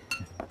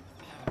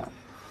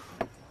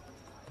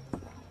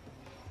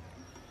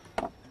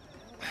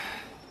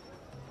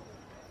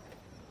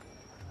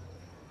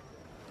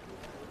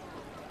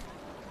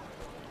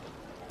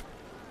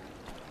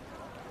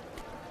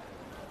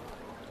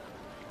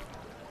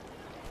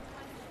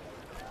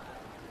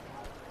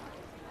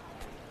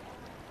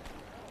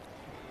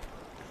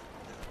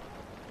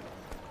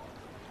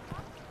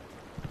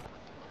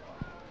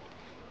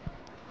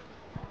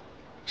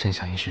真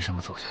想一直这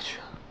么走下去。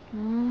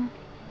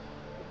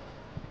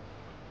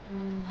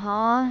好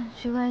啊，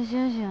去看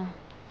星星。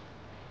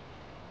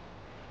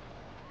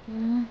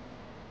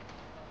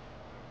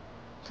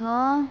走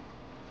啊。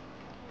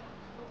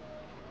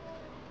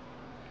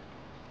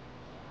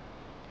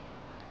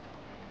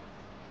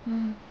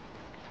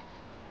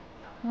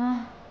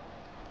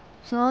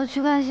走，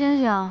去看星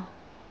星。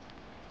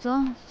走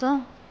走。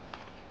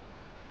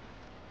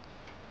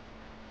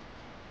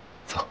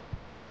走。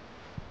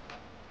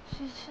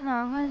去哪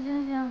儿看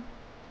星星？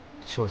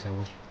去我前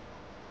屋。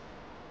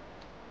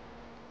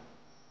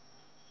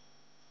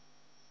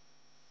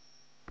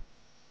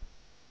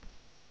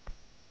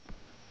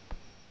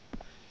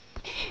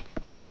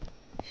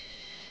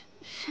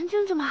神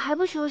君怎么还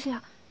不休息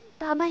啊？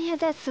大半夜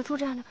在此处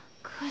站着，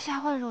可吓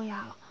坏肉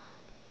芽了。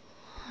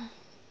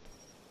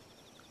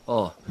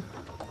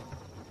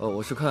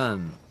我是看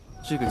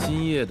这个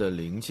今夜的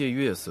灵界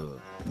月色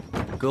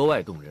格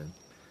外动人，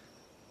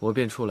我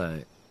便出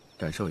来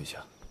感受一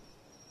下。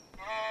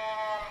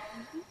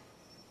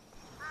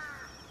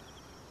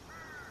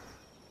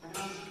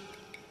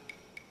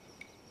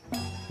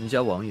你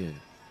家王爷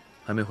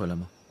还没回来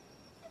吗？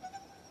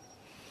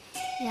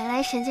原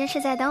来神君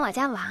是在等我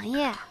家王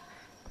爷。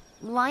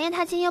王爷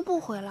他今夜不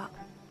回了，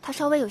他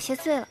稍微有些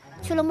醉了，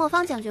去了莫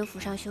方将军府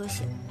上休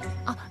息。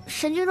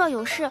神君若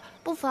有事，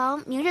不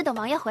妨明日等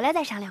王爷回来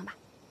再商量吧。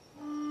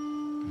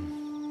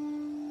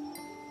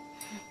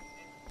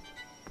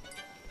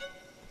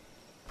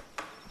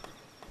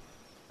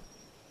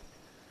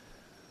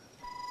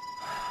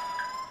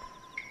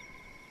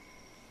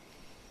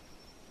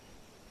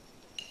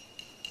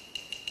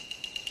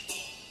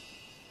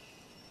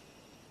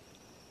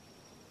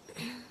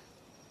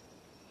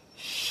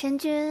神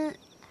君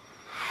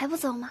还不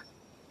走吗？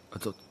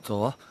走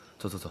啊，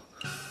走。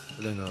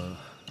那个，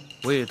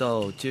我也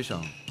到街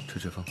上吹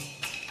吹风。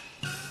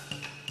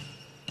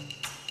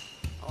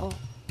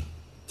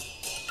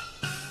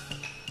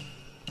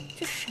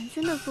这神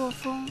君的作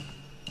风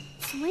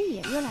怎么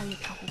也越来越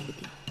飘忽不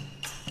定？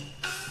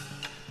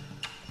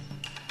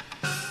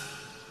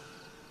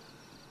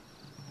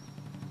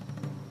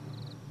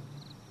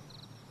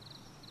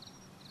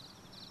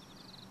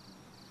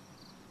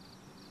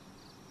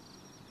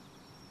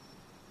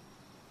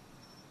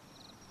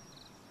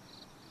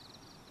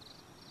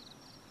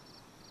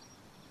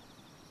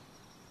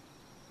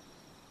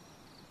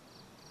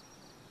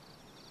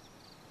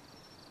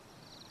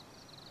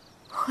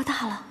喝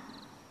大了。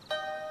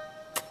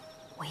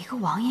我一个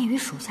王爷与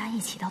属下一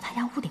起到他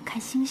家屋顶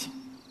看星星，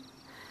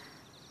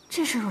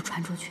这事若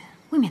传出去，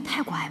未免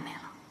太过暧昧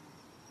了。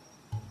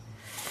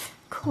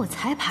可我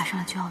才爬上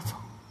了就要走，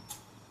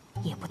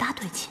也不大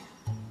对劲。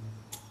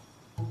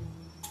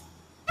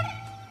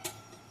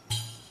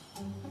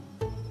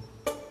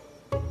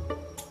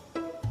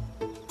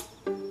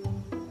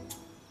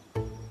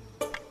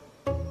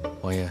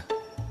王爷，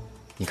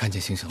你看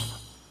见星星了吗？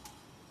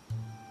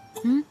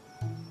嗯。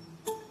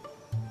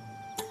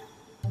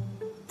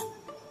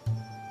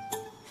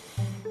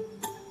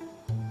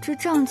这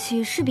瘴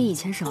气是比以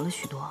前少了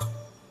许多，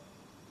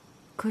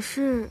可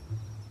是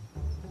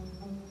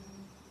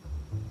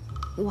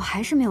我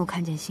还是没有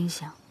看见星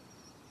星。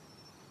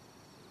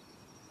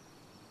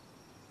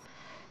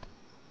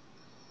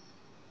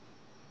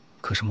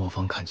可是莫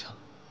方看见了。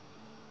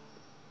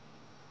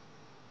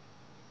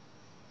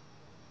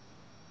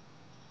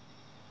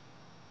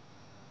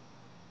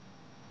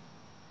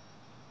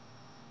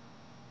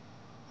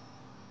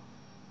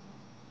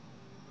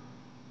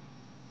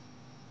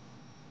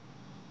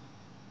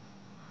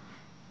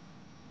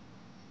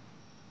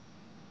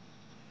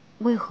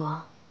为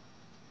何？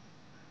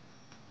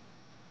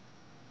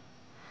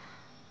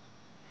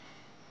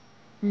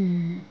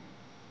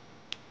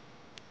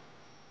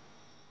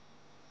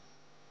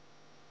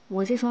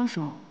我这双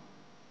手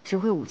只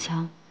会舞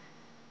枪，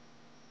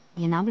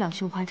也拿不了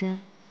绣花针，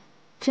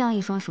这样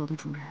一双手的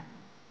主人，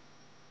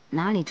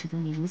哪里值得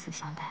你如此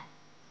相待？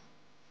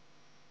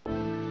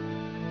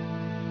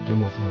对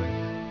莫风而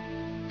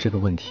言，这个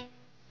问题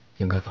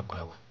应该反过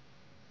来问。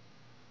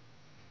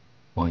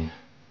王爷，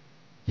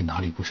你哪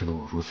里不值得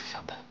我如此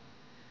相待？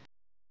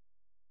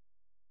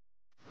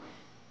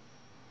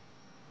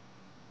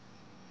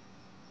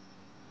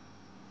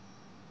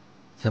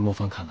在莫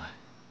方看来，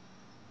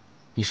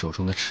你手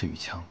中的赤羽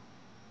枪，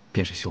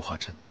便是绣花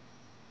针，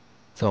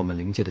在我们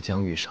灵界的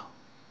疆域上，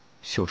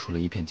绣出了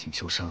一片锦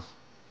绣山河。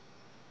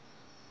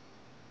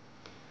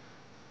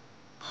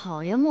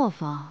好呀，莫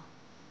方，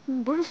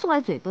你不是素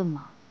来嘴笨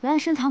吗？原来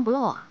深藏不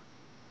露啊！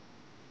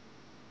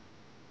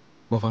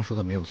莫方说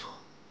的没有错，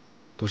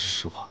都是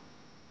实话。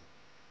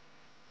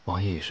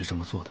王爷也是这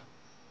么做的，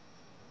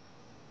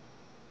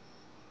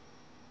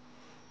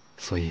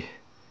所以，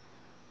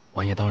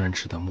王爷当然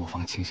值得莫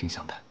方倾心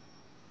相待。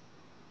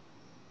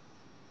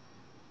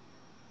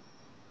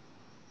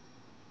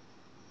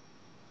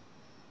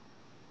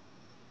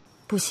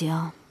不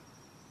行，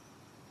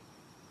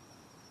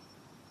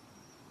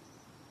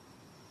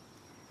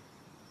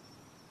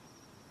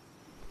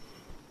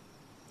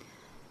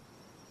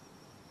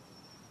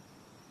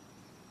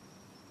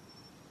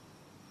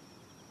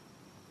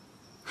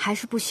还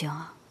是不行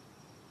啊！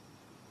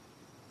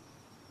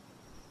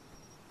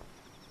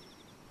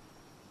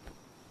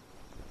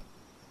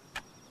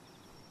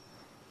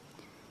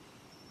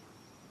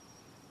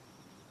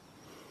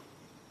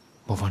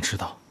莫方知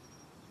道，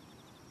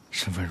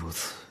身份如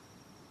此，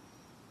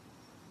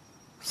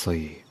所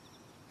以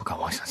不敢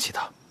妄想其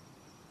他，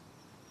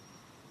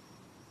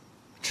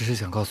只是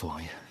想告诉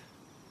王爷，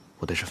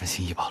我的这份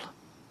心意罢了。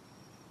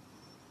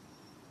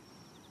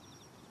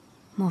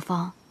莫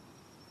方，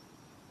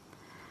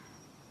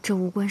这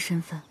无关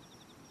身份，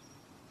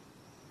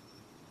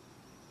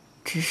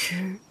只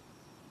是……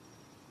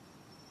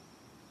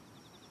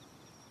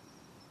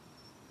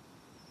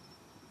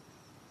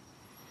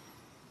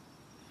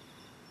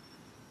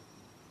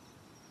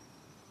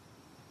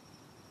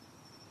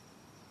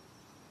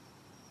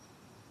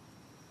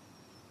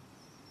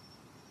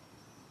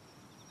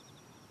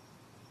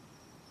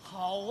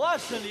好啊，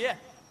沈离，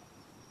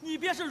你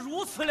便是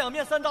如此两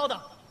面三刀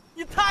的，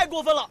你太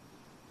过分了。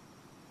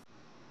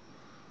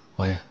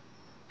王爷，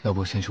要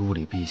不先去屋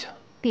里避一下？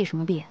避什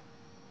么避？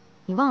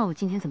你忘了我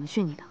今天怎么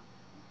训你的？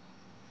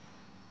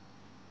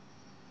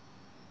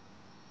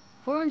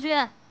芙蓉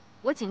君，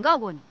我警告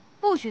过你，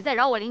不许再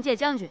扰我灵界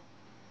将军。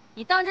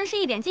你当真是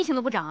一点记性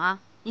都不长啊？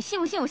你信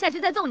不信我下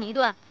去再揍你一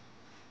顿？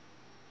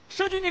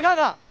神君，你看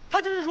看，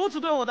他就是如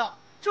此对我的，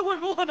这婚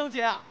如何能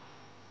结啊？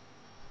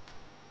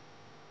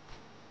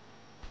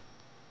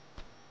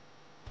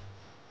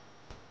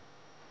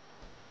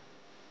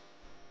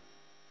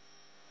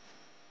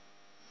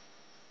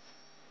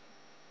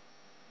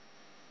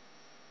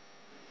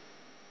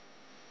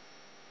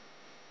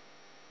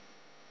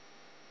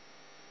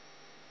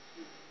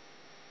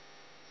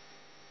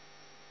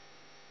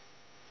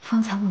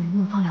方才我与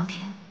孟芳聊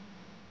天，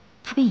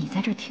他便已在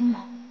这儿听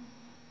了，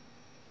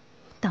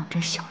当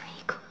真小人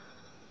一个。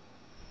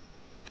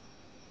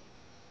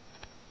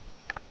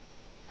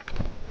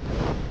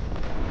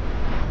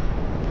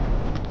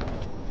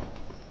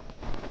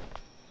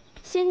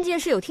仙界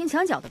是有听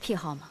墙角的癖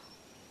好吗？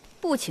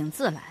不请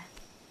自来，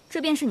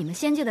这便是你们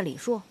仙界的礼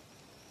数。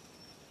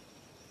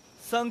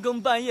三更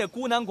半夜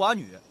孤男寡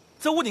女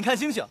在屋顶看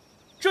星星，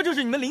这就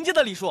是你们灵界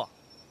的礼数。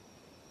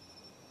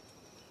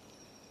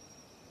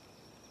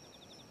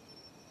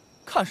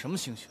看什么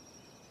星星？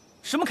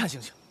什么看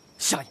星星？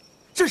瞎眼，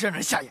真是让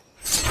人瞎眼！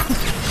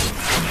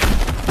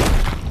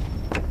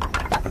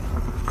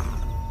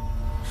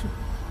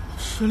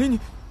沈离，你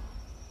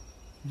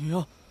你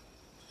要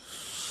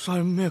杀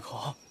人灭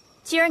口？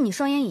既然你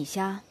双眼已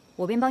瞎，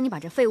我便帮你把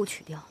这废物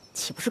取掉，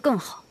岂不是更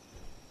好？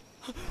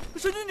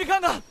神君，你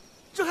看看，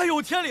这还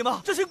有天理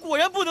吗？这些果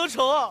然不能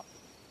成啊！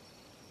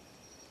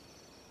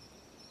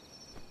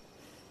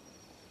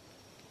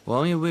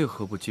王爷为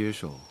何不接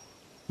受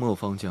莫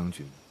方将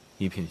军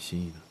一片心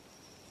意呢？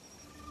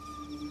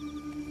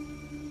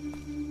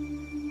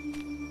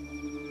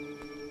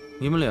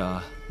你们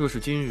俩若是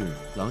今日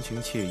郎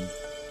情妾意，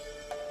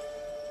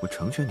我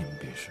成全你们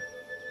便是。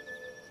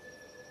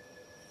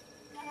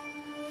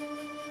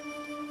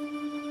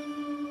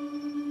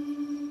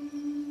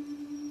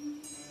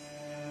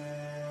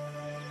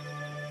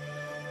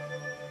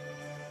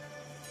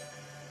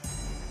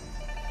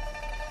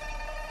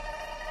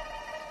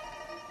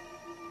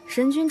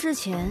神君之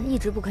前一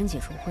直不肯解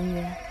除婚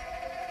约，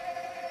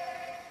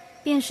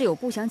便是有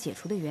不想解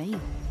除的缘由。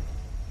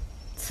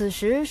此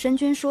时神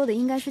君说的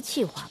应该是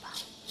气话吧？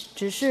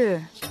只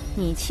是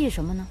你气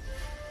什么呢？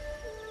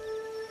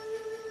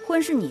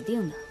婚是你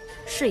定的，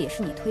事也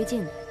是你推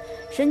进的，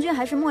神君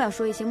还是莫要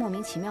说一些莫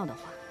名其妙的话，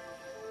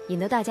引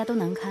得大家都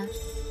难堪。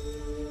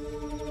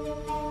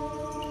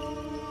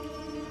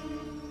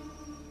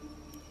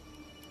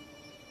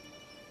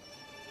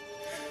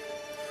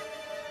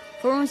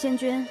芙蓉仙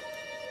君，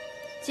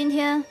今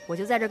天我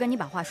就在这跟你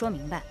把话说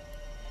明白，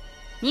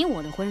你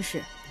我的婚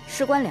事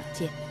事关两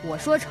界，我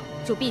说成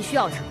就必须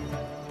要成，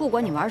不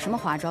管你玩什么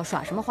花招，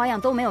耍什么花样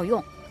都没有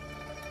用。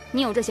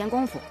你有这闲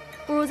工夫，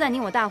不如在你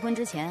我大婚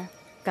之前，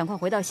赶快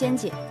回到仙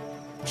界，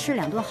吃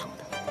2顿好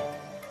的。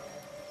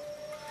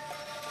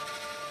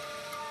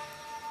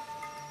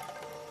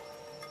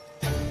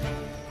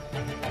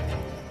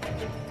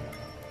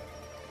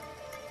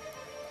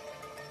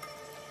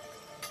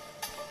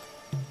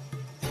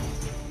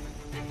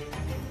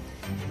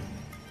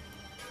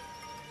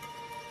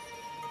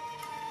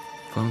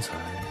刚才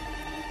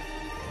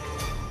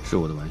是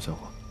我的玩笑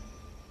话，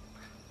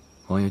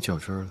王爷较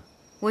真儿了。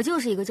我就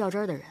是一个较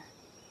真儿的人，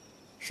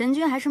神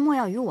君还是莫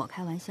要与我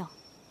开玩笑。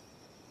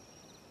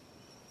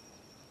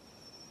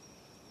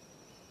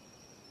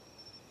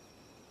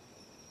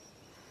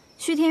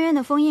续天渊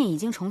的封印已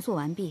经重塑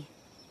完毕，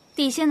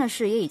地仙的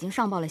事也已经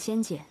上报了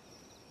仙界，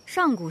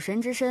上古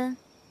神之身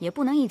也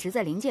不能一直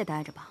在灵界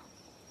待着吧？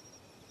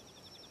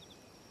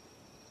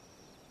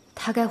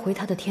他该回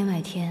他的天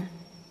外天，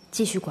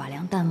继续寡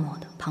凉淡漠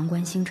的旁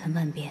观星辰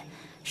万变，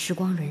时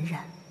光荏苒。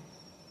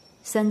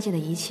3界的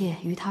一切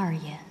于他而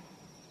言，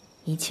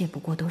一切不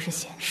过都是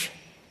闲事。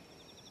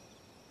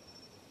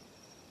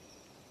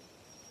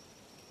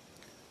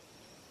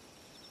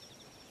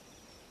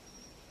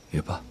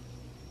也罢，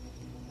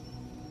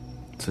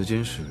此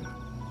件事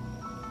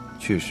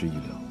确实意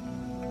料。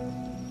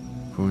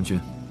芙蓉君，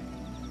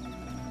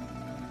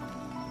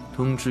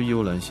通知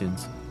幽兰仙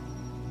子，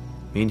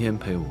明天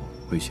陪我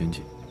回仙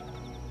界。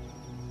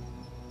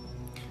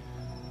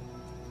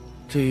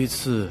这一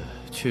次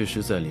确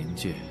实在灵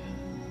界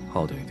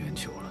耗得有点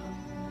久了，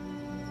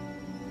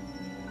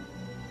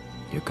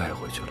也该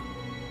回去了。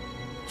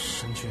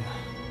神君，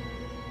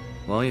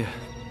王爷，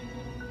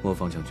莫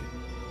方将军，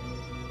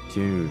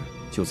今日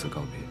就此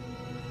告别，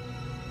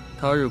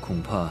他日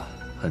恐怕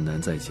很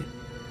难再见，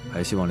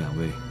还希望2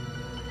位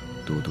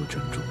多多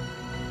珍重。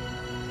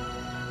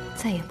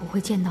再也不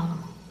会见到了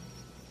吗？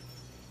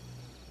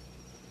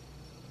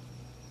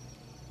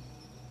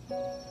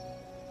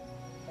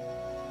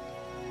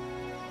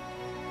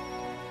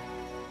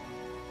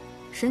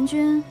神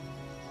君，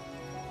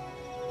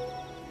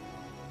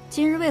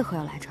今日为何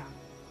要来这儿？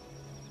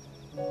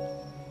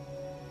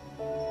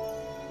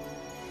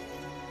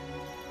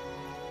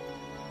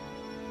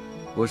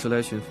我是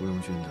来寻芙蓉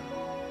君的。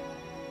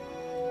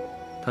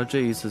他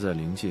这一次在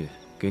灵界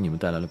给你们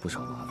带来了不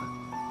少麻烦，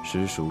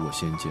实属我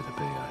仙界的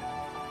悲哀。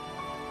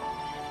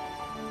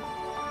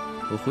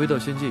我回到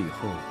仙界以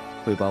后，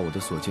会把我的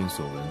所见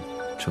所闻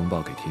呈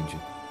报给天君。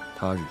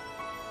他日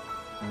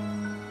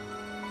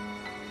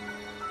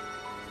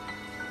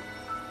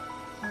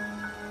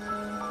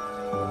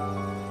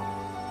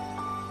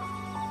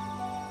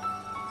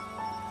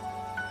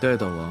待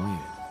到王爷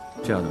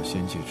嫁到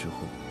仙界之后，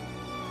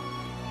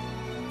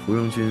芙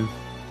蓉君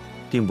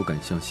定不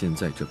敢像现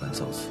在这般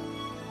造次。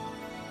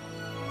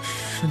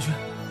神君，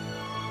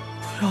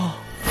不要！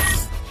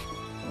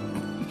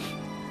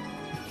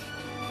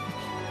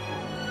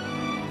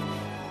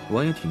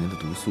王爷体内的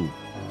毒素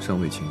尚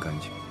未清干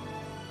净，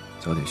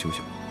早点休息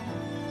吧。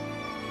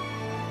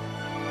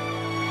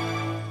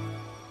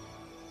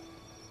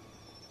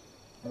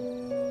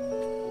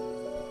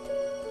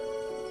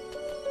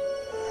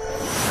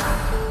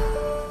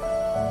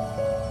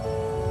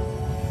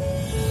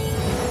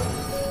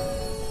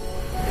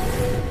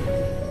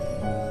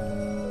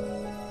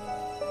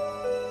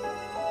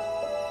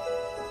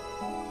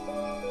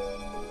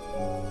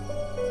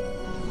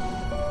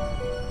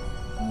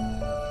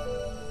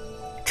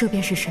这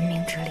便是神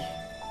明之力，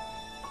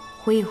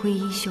挥一挥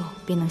衣袖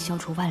便能消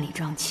除万里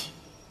瘴气。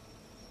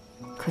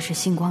可是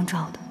星光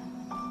照的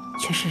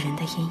却是人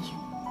的阴影。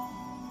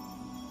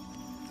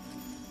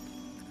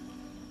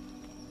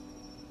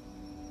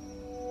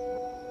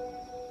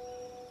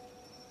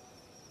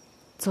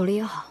走了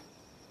也好，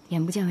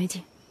眼不见为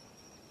净。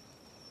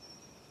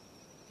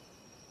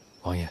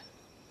王爷，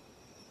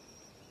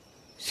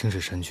星矢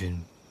神君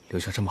留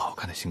下这么好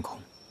看的星空，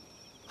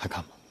还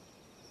看吗？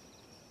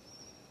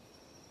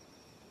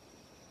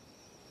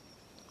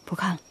不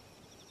看了。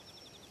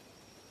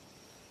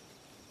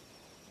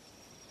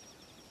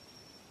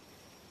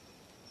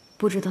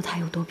不知道她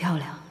有多漂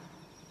亮，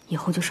以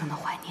后就省得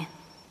怀念。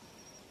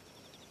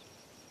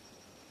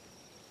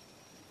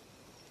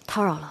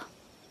叨扰了，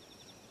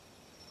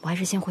我还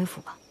是先回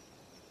府吧。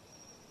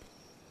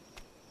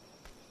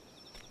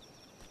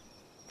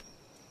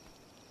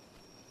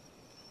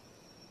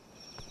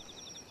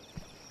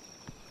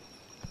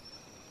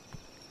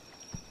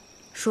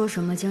说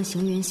什么将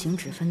行缘行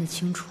止分得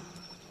清楚，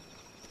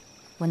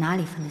我哪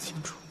里分得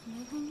清楚？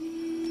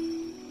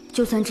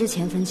就算之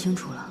前分清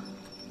楚了，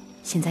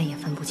现在也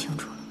分不清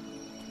楚了。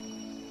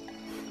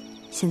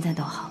现在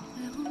倒好，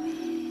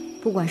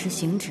不管是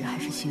行止还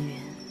是行缘，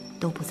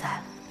都不在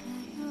了。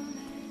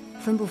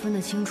分不分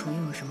得清楚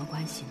又有什么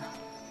关系呢？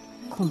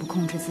控不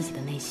控制自己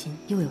的内心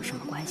又有什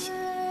么关系呢？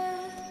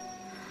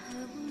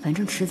反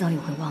正迟早也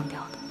会忘掉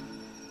的，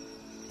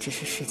只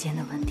是时间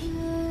的问题。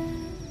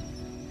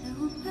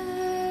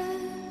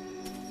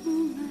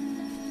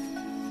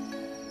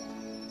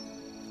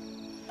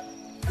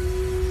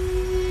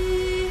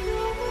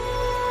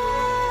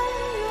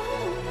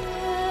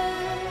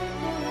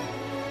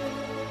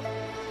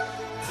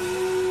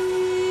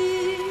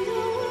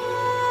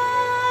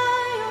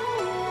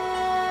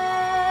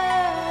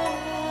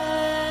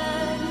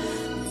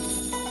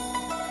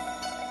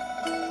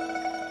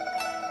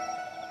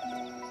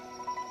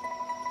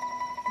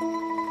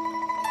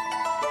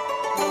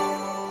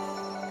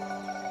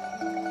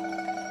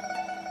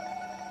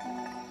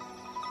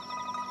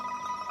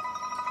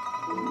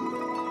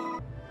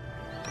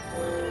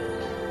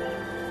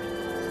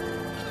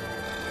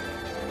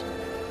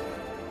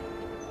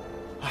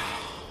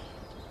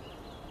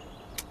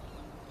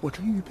我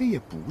这预备也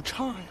不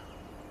差呀。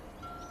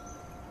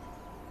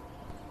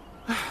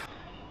哎，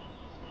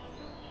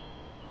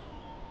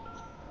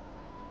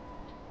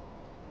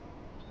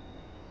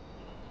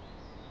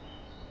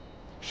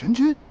神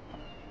君，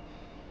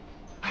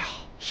哎呀，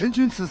神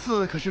君此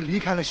次可是离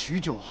开了许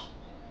久啊。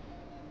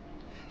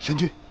神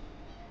君，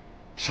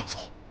稍坐。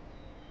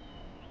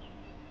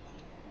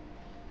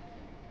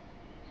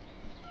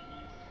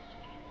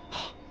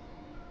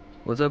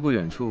我在不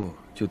远处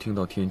就听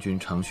到天君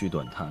长吁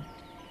短叹。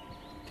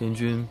天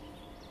君，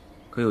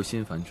可有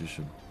心烦之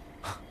事吗？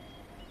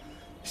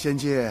仙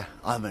界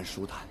安稳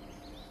舒坦，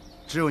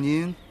只有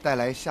您带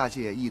来下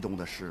界异动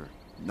的事，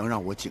能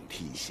让我警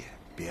惕一些。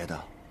别的，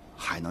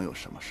还能有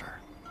什么事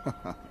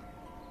儿？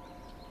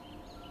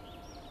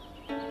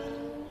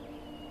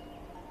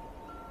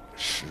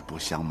实不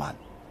相瞒，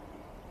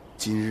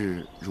今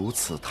日如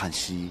此叹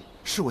息，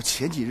是我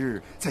前几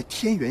日在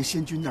天元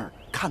仙君那儿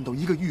看到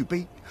一个玉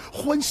杯，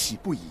欢喜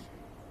不已。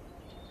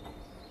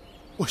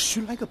我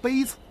寻来个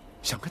杯子，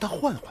想跟他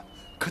换换，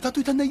可他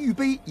对他那玉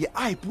杯也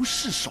爱不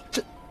释手，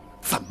这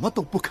怎么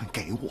都不肯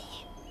给我。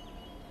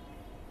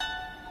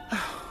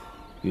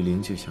与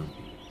灵界相比，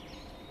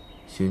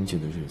仙界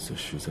的日子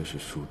实在是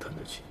舒坦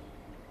得起。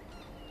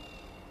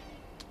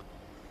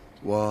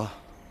我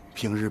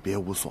平日别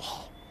无所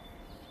好，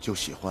就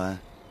喜欢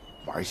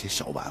玩一些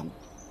小玩物，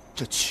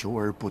这求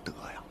而不得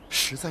呀，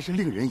实在是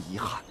令人遗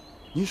憾。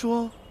您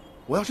说，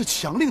我要是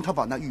强令他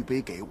把那玉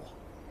杯给我，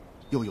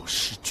又有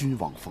失君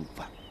王风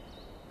范，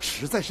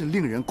实在是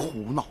令人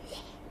苦恼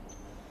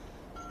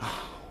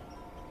啊！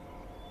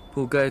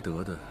不该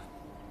得的，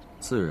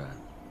自然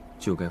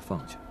就该放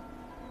下。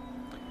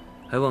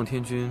还望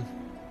天君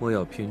莫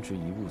要偏执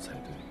一物才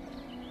对。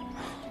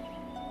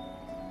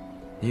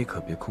你可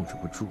别控制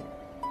不住。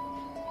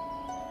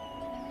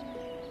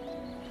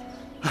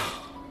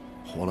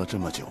活了这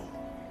么久，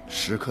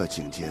时刻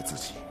警戒自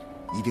己，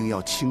一定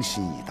要清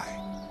心以待。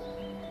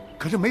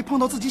可是没碰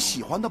到自己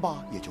喜欢的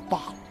吧，也就罢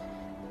了。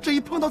这一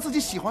碰到自己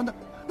喜欢的，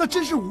那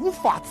真是无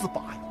法自拔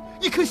呀，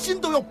一颗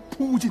心都要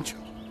扑进去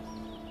了，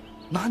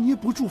拿捏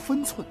不住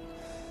分寸，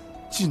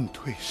进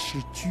退失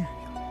据呀。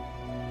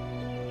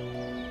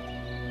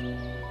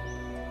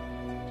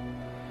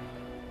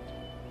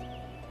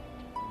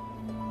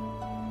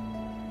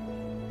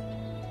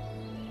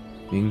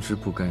明知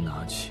不该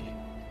拿起，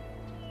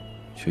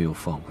却又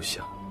放不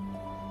下，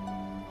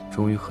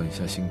终于狠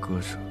下心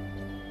割舍，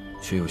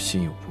却又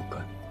心有不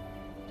甘。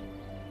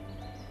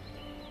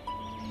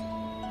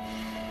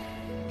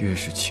越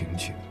是情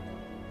景，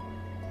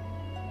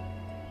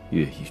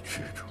越易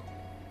执着。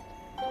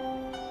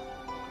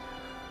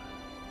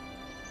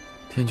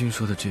天君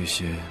说的这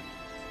些，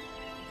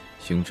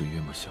行者约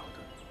莫晓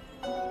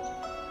得。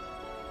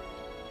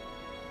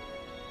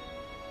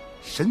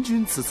神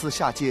君此次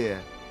下界，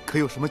可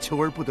有什么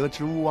求而不得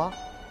之物啊？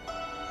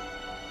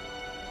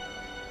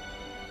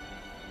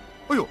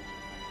哎呦，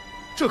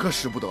这可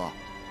使不得！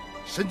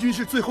神君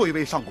是最后一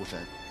位上古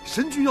神，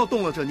神君要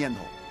动了这念头，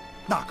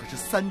那可是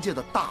3界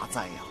的大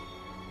灾呀！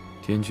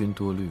天君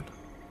多虑了。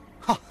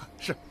哈，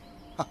是，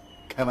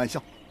开玩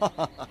笑。哎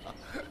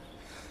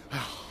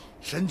呀，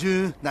神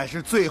君乃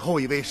是最后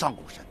一位上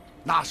古神，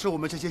哪是我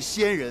们这些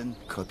仙人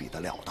可比得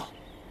了的？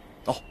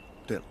哦，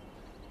对了，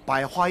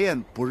百花宴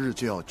不日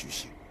就要举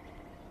行，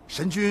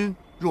神君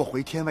若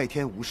回天外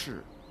天无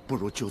事，不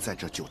如就在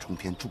这九重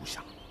天住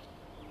下。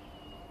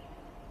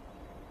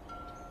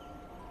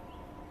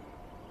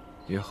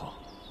也好，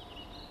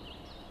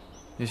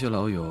那些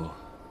老友，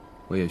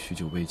我也许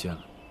久未见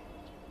了。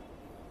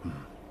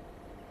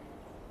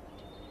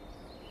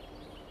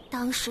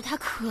当时他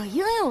可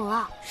英勇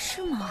了，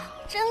是吗？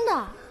真的。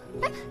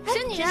哎，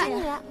神女，神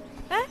女，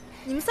哎，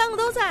你们3个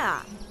都在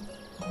啊？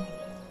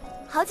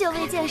好久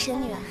未见，神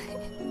女。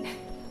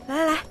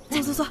来，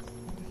坐。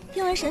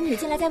听闻神女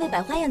近来在为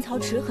百花宴操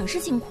持，很是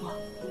辛苦。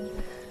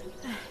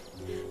哎，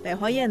百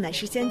花宴乃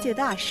是仙界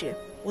大事，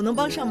我能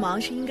帮上忙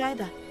是应该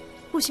的，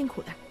不辛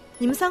苦的。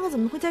你们3个怎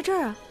么会在这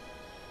儿啊？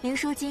明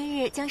叔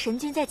今日将神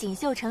君在锦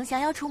绣城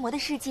降妖除魔的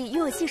事迹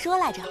与我细说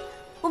来着，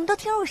我们都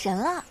听入神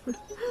了。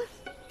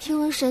听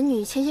闻神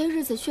女前些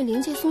日子去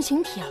灵界送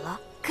请帖了，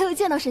可有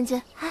见到神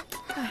君？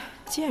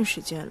见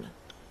是见了。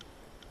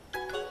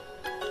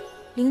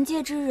灵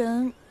界之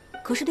人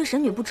可是对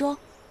神女不周？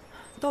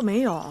倒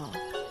没有，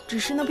只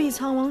是那碧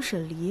苍王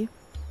沈离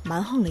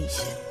蛮横了一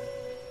些。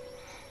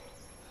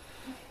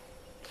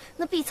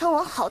那碧苍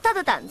王好大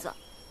的胆子，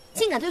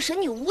竟敢对神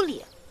女无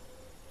礼。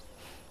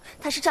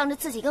他是仗着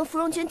自己跟芙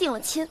蓉君定了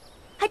亲，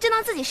还真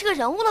当自己是个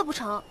人物了不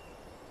成？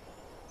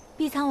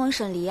碧苍王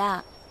沈离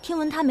啊，听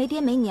闻他没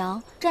爹没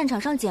娘，战场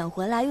上捡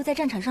回来，又在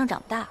战场上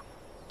长大，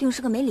定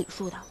是个没礼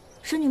数的。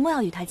神女莫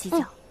要与他计较，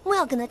莫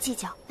要跟他计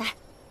较。来，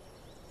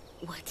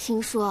我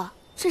听说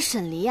这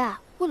沈离啊，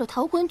为了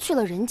逃婚去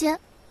了人间，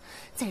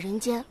在人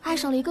间爱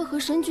上了一个和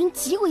神君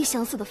极为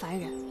相似的凡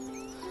人，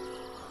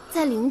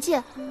在灵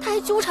界他还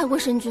纠缠过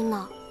神君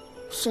呢。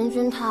神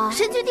君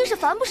定是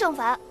烦不胜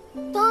烦，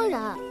当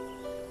然，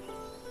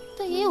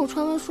但也有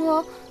传闻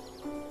说，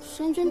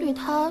神君对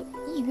他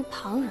异于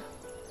旁人。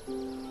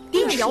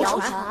定是谣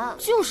传，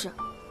就是，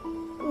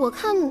我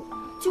看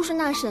就是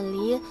那沈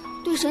离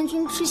对神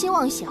君痴心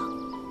妄想，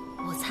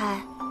我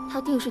猜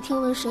他定是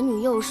听闻神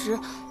女幼时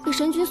被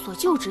神君所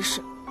救之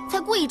事，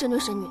才故意针对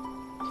神女。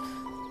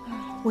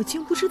我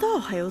竟不知道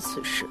还有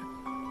此事，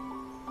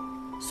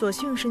所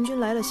幸神君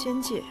来了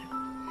仙界。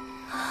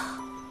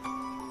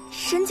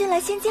神君来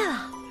仙界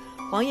了，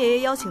王爷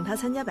爷邀请他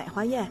参加百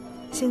花宴，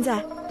现在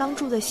当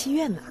住在西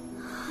院呢。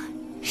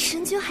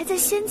神君还在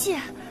仙界，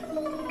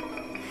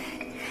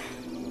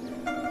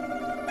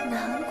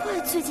难怪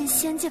最近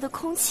仙界的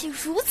空气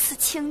如此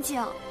清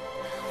净。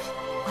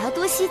我要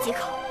多吸几口，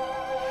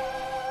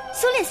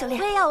修炼。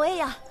我也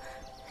要。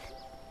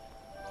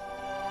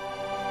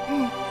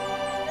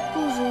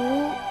不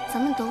如咱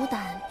们斗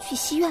胆去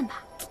西院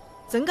吧。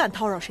怎敢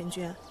叨扰神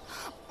君？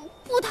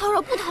不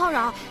叨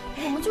扰，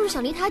我们就是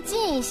想离他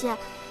近一些，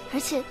而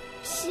且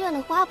西院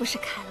的花不是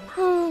开了吗？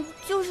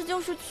就是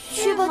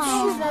去吧，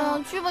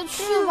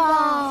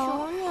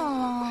求你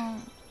了。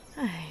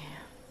哎呀，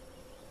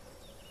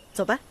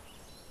走吧。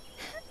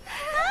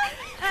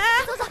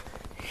走，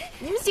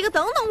你们几个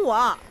等等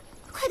我，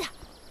快点。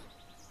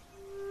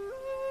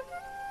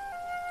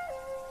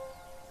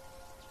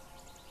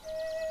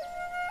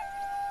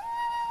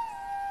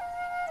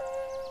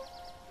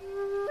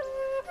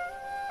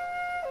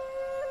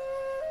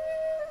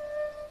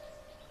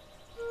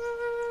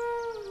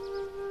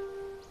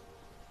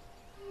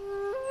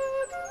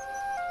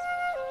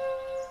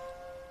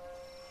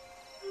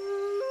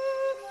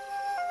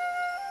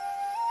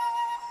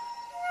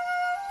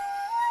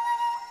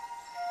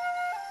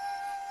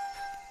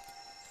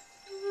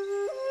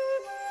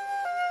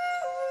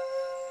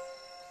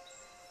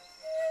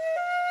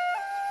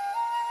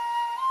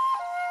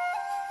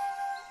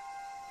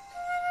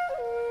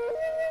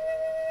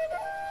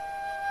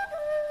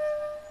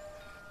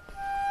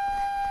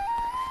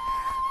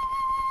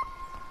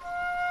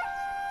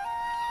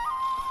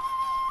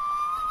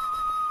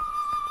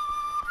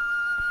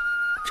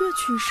这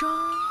曲声，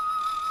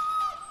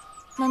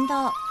难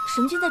道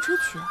神君在吹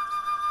曲？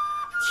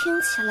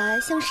听起来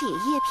像是以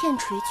叶片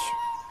吹曲。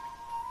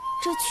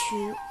这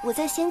曲我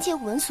在仙界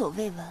闻所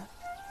未闻，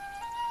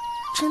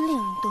真令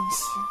人动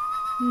心。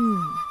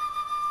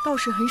倒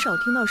是很少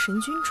听到神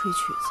君吹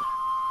曲子。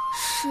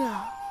是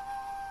啊，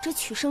这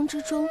曲声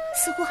之中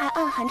似乎还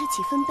暗含着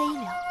几分悲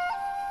凉，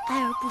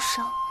哀而不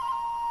伤。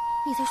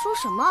你在说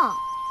什么？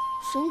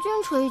神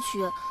君吹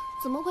曲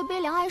怎么会悲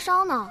凉哀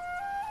伤呢？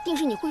定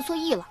是你会错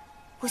意了。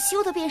我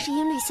修的便是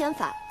音律仙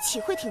法，岂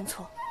会听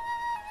错？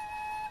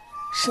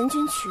神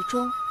君曲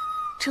中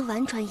这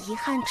婉转遗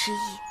憾之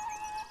意，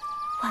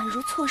宛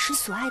如错失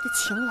所爱的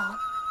情郎，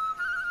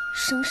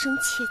声声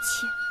切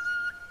切，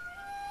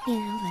令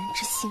人闻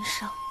之心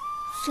伤。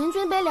神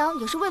君悲凉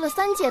也是为了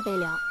3界悲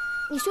凉，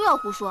你休要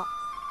胡说，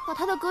把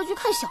他的格局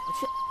看小了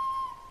去。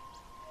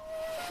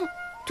哼，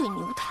对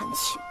牛弹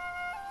琴。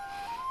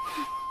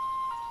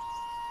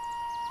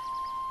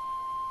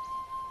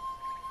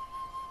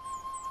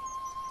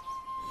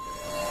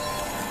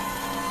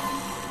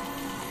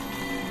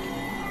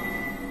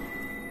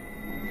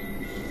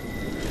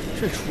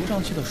这除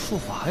瘴气的术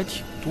法还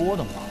挺多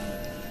的嘛，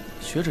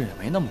学着也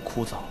没那么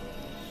枯燥。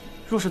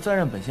若是再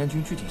让本仙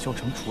君去锦绣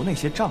城除那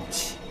些瘴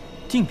气，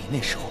定比那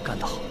时候干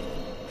得好。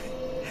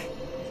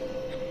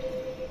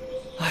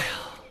哎呀，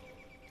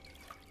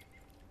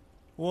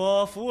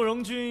我芙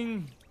蓉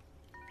君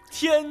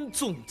天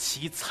纵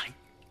奇才。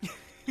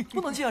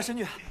不能进啊，神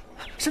女！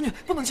神女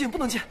不能进，不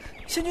能进！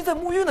仙君在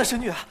沐浴呢，神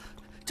女，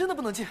真的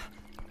不能进！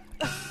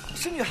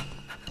神女，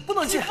不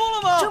能进！你疯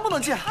了吗？真不能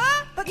进！啊！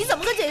你怎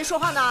么跟姐姐说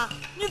话呢？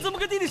你怎么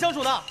跟弟弟相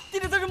处的？弟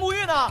弟在这沐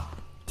浴呢！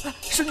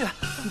神女，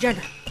你站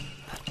着。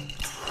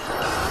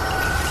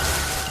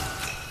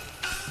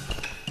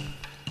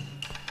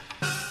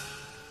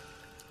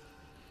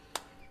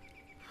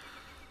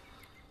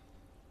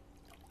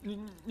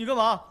你干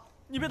嘛？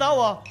你别打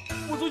我！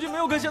我最近没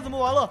有跟仙子们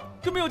玩了，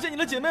更没有见你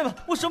的姐妹们，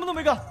我什么都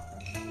没干。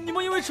你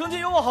们以为成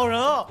天有我好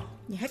人啊？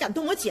你还敢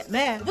动我姐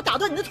妹？我打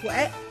断你的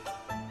腿！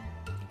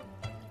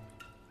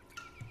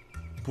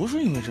不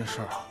是因为这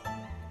事儿啊。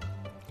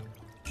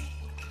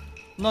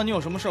那你有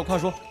什么事儿快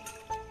说，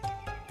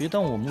别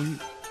耽误我沐浴。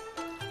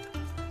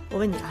我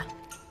问你啊，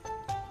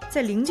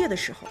在灵界的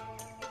时候，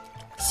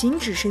行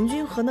止神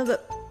君和那个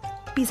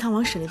碧苍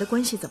王沈雷的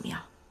关系怎么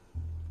样？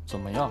怎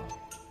么样？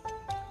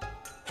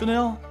就那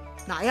样。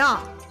哪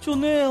样？就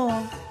那样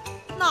啊。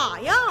哪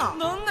样？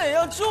能哪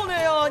样就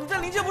那样啊！你在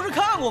灵界不是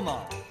看过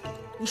吗？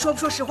你说不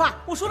说实话？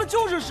我说的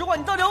就是实话，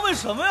你到底要问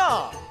什么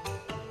呀？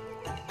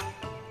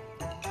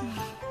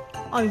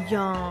哎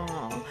呀，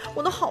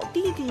我的好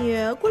弟弟，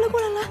过来过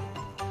来来，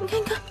你看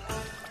你看，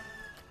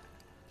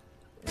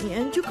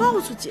你就告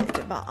诉姐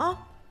姐吧啊，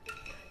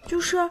就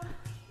是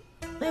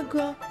那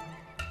个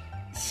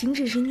行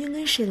止神君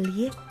跟沈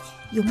离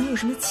有没有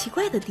什么奇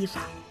怪的地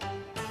方？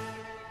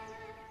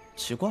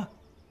奇怪？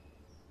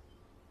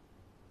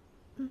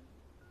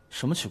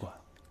什么奇怪？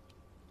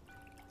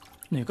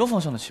哪个方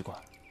向的奇怪？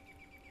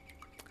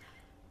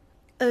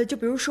就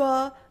比如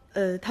说，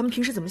他们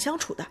平时怎么相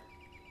处的，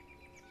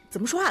怎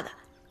么说话的，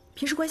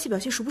平时关系表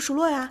现熟不熟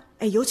络呀？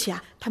哎，尤其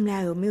啊，他们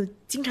俩有没有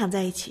经常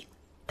在一起，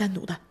单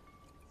独的？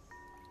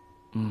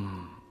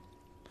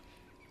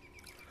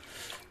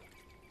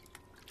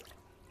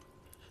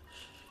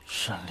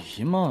沈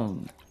离嘛，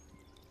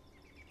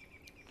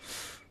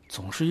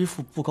总是一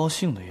副不高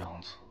兴的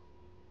样子。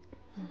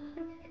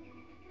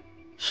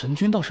神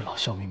君倒是老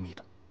笑眯眯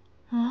的，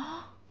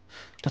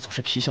他总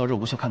是皮笑肉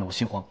不笑，看得我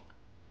心慌。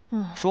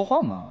说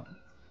话嘛，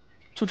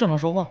就正常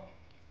说话，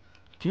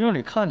平日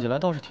里看起来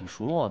倒是挺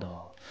熟络的，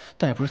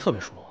但也不是特别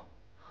熟络。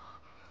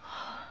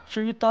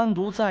至于单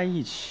独在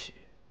一起，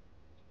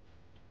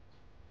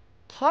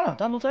他俩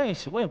单独在一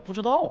起，我也不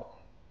知道。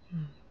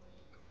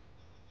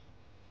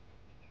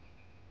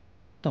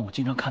但我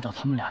经常看到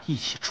他们俩一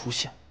起出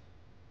现。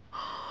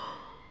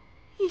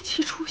一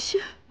起出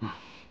现？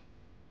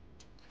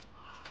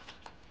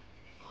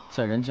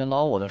在人间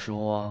捞我的时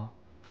候啊，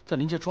在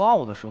灵界抓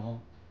我的时候，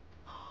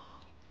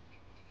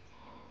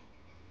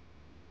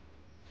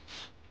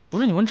不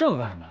是你问这个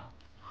干什么呀？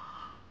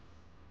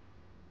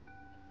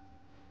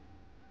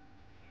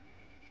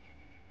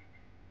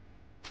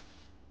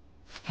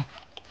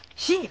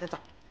洗你的澡！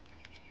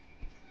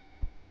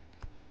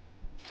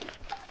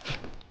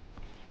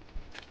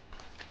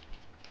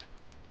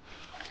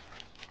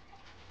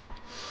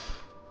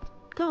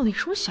到底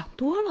是我想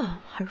多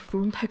了，还是芙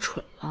蓉太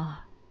蠢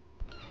了？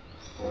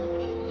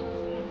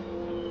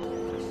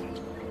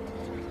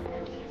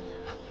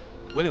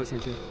文柳仙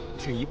君，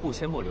请移步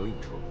仙墨流影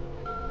处。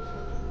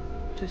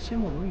这仙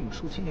墨流影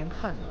术今年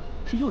看着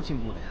是又进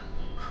步了呀，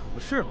可不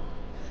是嘛，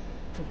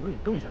这流影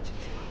更加清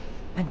晰了。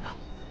哎，你看，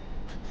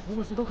这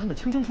头发丝都看得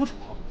清清楚楚。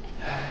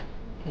哎，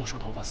莫说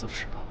头发丝的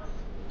事了，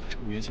这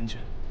五元仙君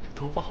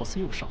头发好似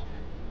又少了。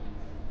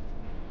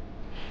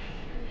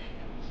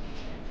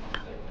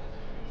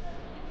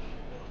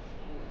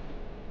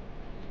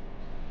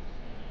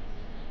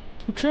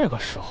就这个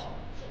时候，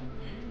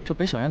这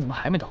北小燕怎么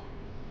还没到？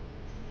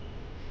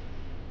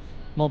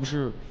莫不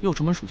是又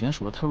出门数钱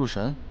数了太入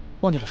神，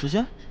忘记了时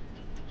间？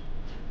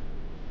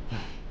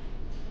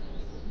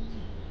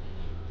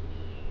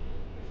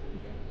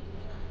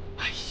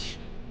哎呀！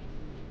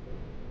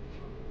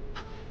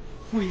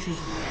木叶仙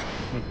君，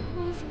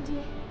木叶仙君，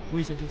木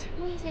叶仙君，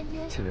木叶仙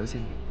君，请留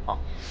仙女。好。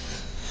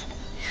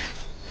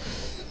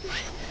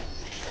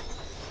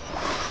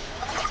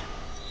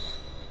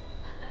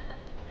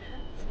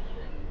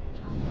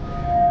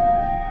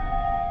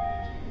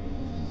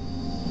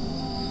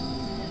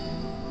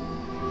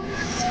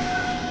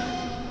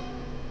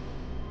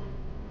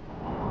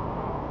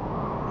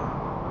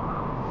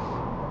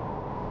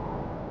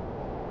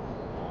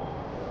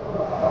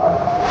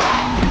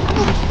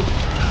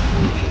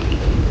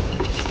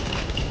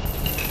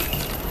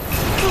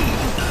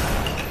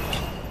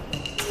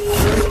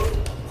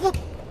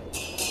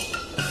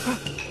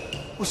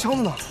箱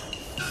子呢？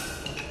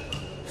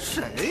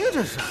谁呀？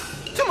这是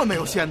这么没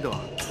有仙德，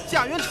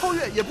驾云超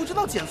越也不知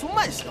道减速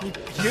慢行。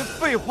你别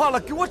废话了，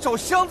给我找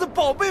箱子！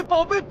宝贝，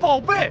宝贝，宝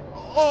贝！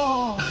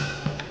哦。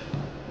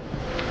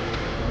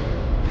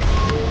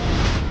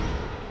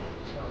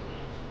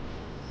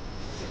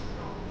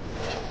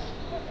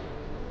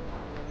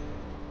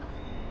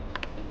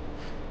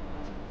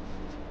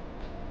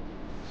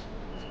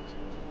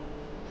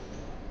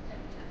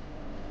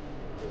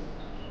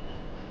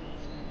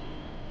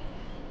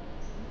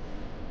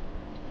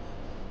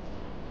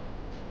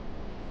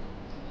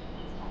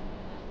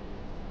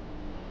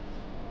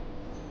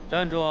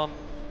站住！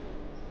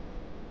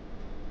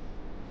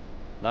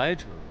来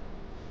者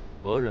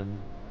何人？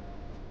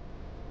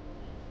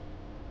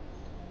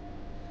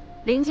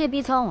灵界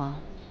碧苍王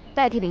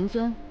代替灵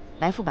尊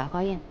来赴百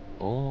花宴。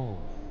哦，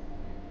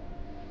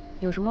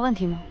有什么问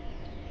题吗？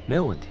没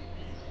有问题。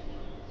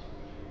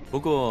不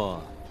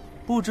过，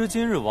不知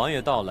今日王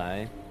爷到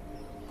来，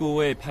故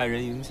未派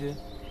人迎接，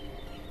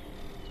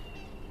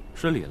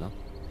失礼了。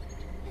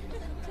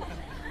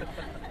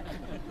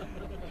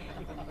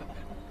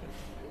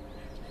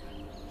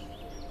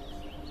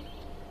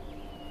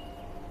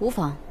无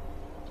妨。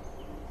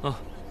啊，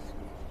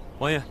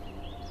王爷，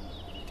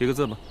提个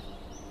字吧。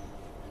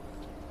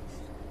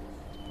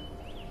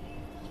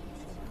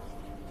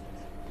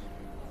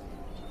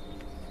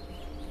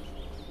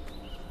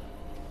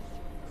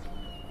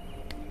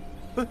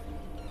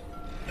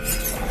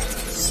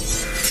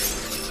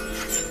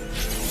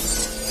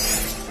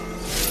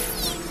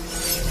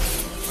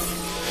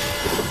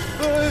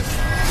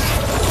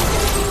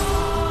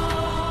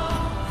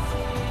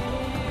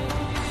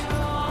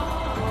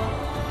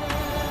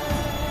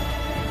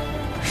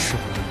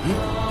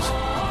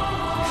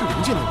是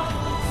灵界那边，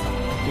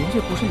灵界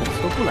不是每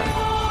次都不来吗？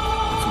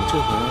怎么这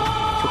回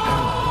就派人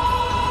来了？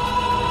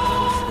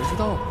谁知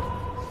道呢？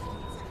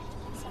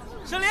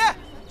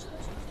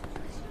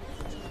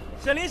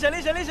沈离，沈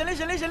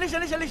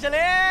离！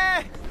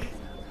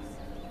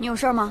你有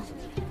事吗？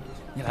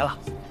你来了。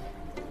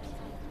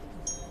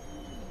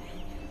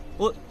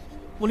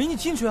我领你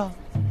进去啊。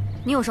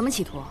你有什么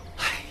企图？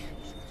唉，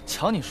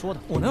瞧你说的，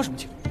我能有什么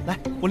企图？来，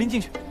我领你进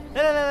去。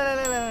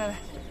来。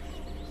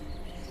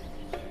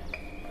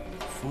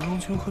芙蓉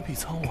君和碧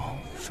苍王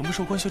什么时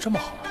候关系这么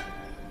好啊？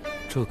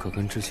这可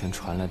跟之前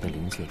传来的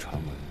灵界传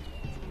闻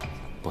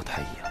不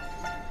太一样。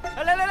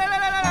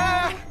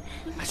来！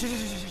去！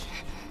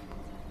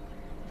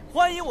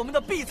欢迎我们的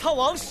碧苍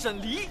王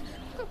沈离。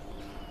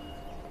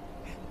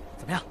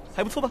怎么样，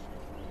还不错吧？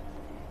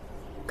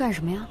干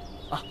什么呀？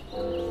啊，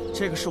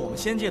这个是我们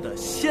仙界的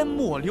仙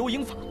墨流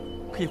萤法，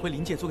可以回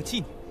灵界做个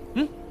纪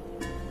念。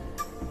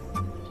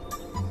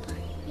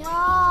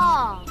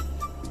哟，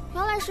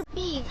原来是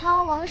碧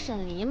苍王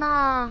沈离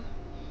嘛，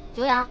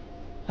久仰。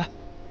哎，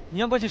你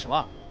样关系什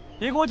么？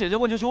别跟我姐姐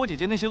问就学我姐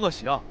姐那些恶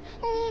习啊！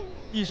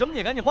你什么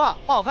你赶紧画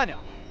好看点。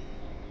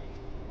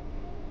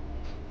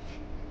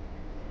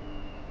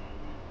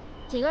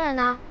几个人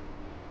呢？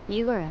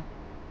一个人。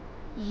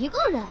一个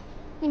人？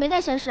你没带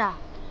仙士啊？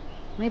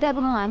没带不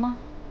能来吗？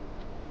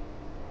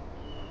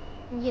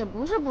也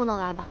不是不能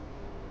来吧。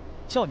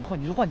叫你画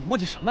你就画，你墨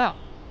迹什么呀？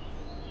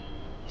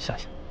想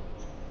想。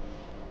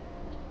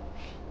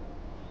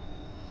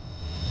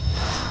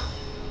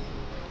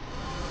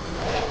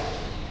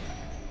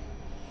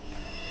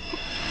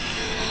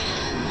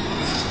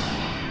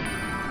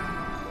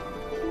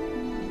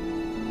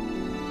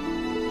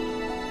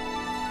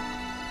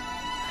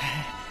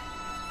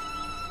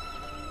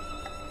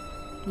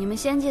你们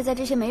仙界在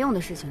这些没用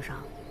的事情上，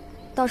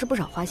倒是不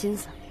少花心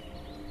思。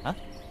啊？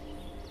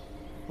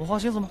我花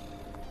心思吗？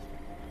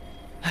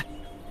哎，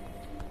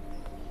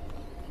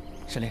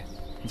沈离，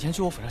你先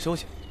去我府上休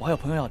息，我还有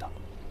朋友要等。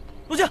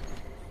陆静，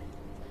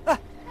哎，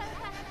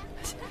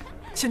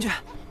仙君，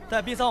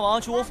带碧苍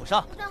王去我府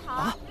上。正好。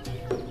啊，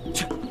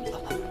去。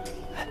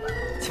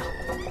请，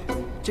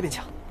这边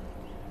请。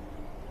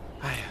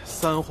哎呀，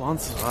三皇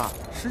子啊，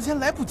时间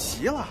来不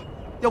及了，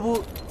要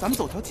不咱们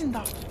走条近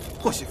道，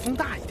或许风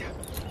大一点，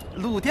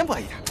路颠簸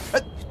一点。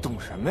哎，懂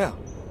什么呀？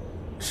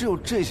只有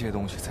这些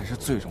东西才是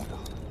最重要的。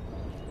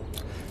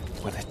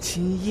我的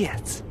金叶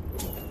子，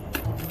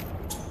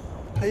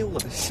还有我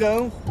的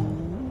珊瑚，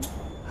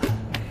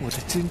我的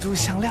珍珠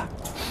项链，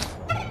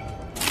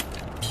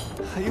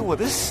还有我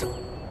的手。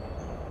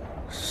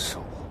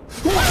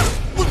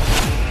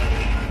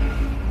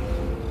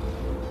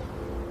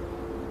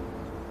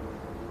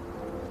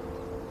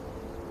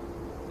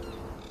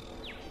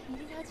你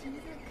这条裙子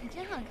可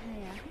真好看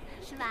呀，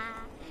是吧？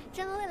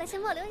专门为了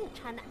仙墨流萤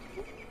穿的。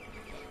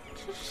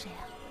这是谁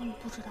啊？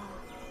不知道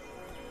啊。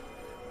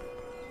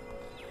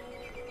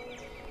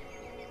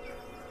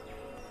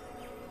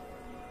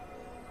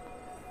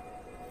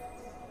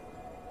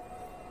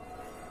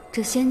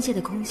这仙界的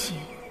空气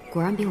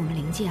果然比我们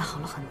灵界好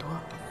了很多。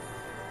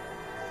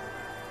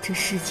这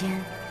世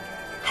间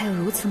还有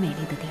如此美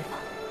丽的地方，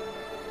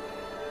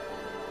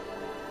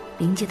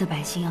灵界的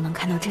百姓要能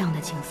看到这样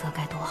的景色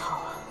该多好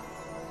啊！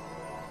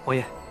王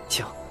爷，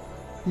请。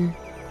我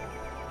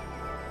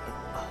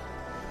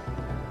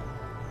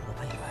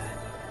本以为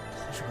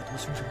他是个读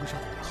凶神恶煞的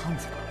女汉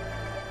子呢，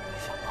没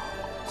想到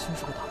竟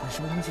是个打扮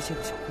声音界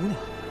的小姑娘。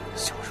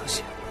小蛇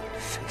蝎，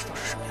谁知道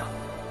是什么样？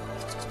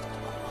走。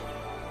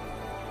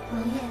王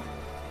爷，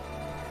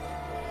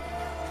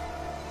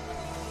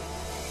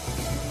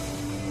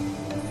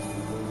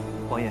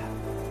王爷，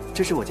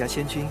这是我家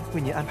仙君为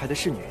您安排的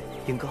侍女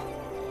英哥。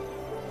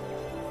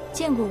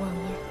见过王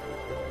爷。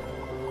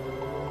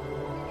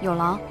有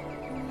劳。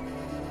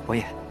王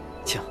爷，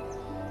请。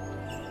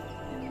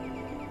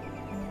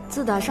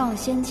自打上了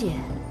仙界，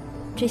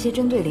这些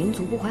针对灵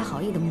族不怀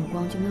好意的目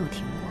光就没有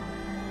停过。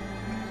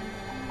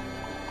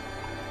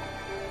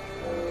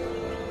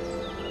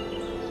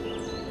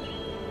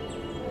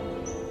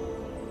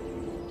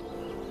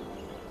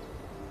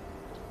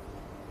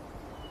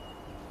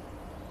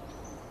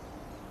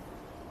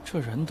这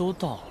人都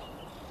到了，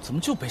怎么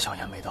就北小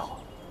妍没到啊？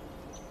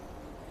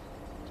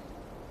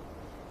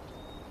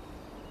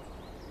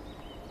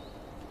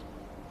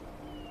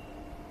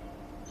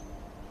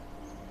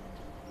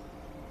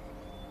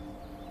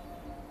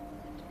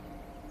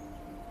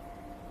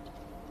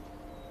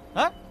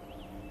哎，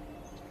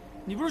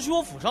你不是去我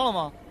府上了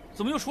吗？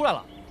怎么又出来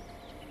了？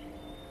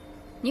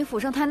你府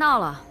上太闹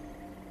了，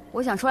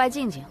我想出来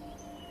静静。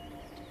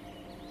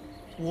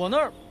我那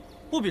儿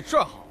不比这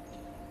儿好，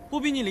不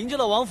比你邻家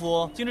的王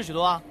府精致许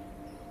多啊？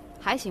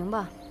还行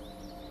吧。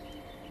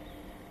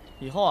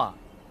以后啊，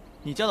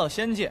你嫁到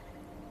仙界，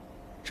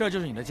这就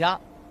是你的家，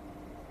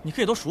你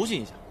可以多熟悉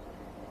一下，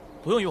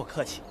不用与我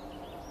客气。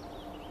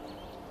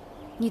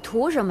你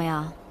图什么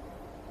呀？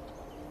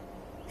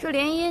这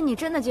联姻你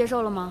真的接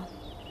受了吗？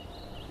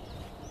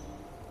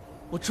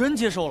我真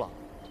接受了。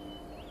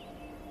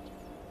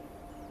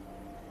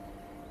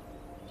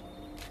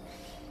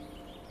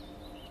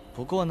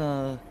不过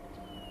呢，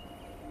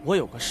我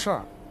有个事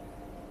儿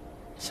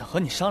想和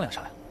你商量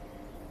商量。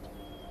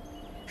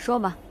说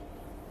吧。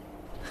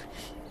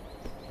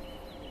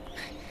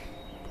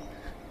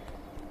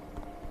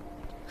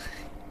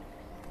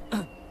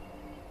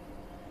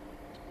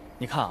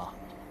你看啊，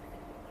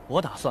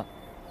我打算，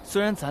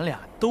虽然咱俩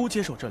都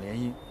接受这联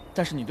姻，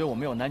但是你对我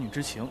没有男女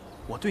之情，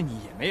我对你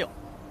也没有，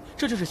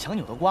这就是强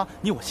扭的瓜，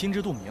你我心知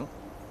肚明。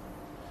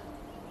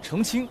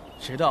成亲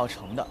谁都要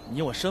成的，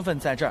你我身份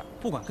在这儿，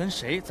不管跟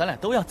谁，咱俩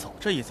都要走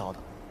这一遭的。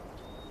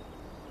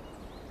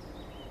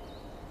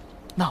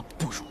那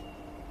不如，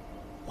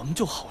我们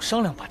就好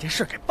商量把这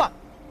事儿给办了。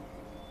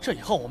这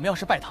以后我们要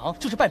是拜堂，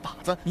就是拜把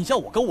子，你叫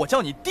我哥，我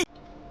叫你弟。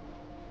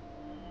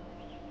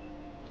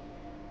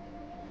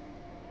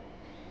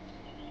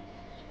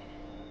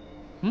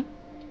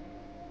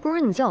不如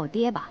你叫我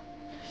爹吧，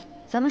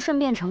咱们顺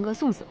便成个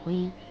送子婚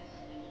姻。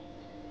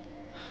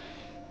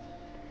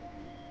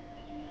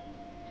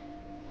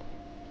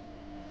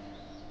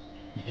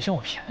你别占我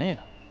便宜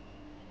了。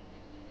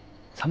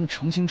咱们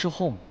成亲之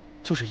后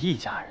就是一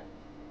家人，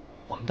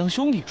我们当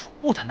兄弟处，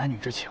不谈男女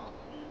之情。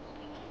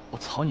我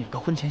草拟了个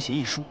婚前协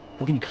议书，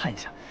我给你看一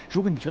下。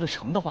如果你觉得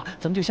成的话，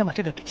咱们就先把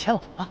这个给签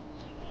了啊。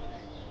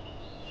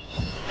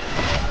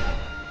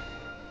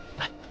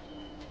来，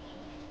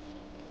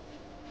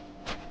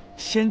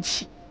仙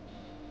契，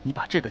你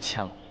把这个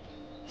签了，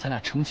咱俩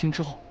成亲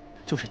之后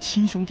就是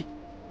亲兄弟。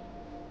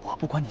我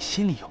不管你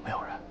心里有没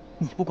有人，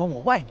你不管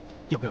我外面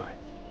有没有人。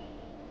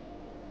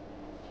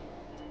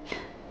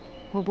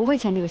我不会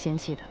签这个仙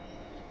契的。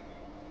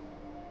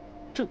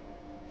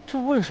这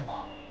为什么？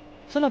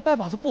咱俩拜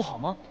把子不好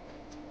吗？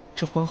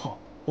这婚后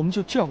我们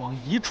就劲儿往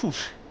一处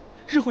使，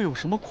日后有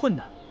什么困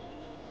难，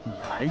你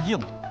来硬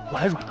的，我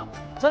来软的，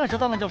咱俩这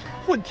当然叫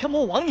混天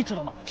魔王，你知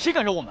道吗？谁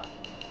敢惹我们？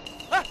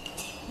哎，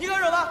你敢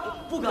惹吗？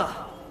不敢。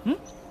嗯，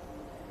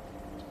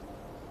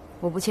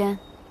我不签。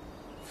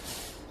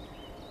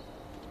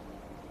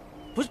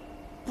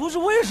不是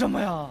为什么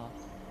呀？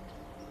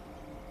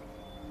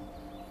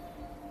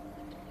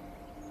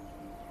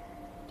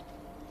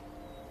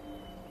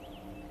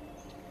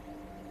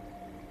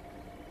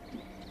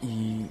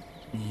你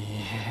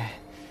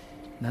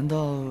难道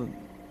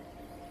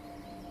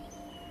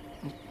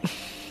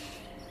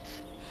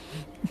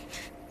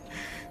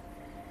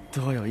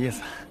对我有意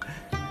思？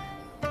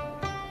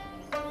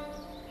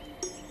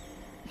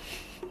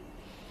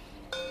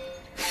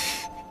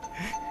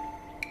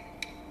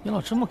你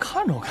老这么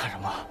看着我干什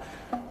么？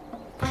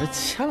把这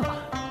签了吧。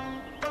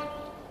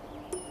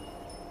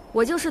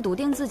我就是笃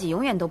定自己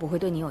永远都不会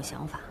对你有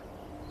想法，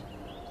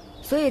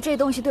所以这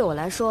东西对我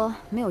来说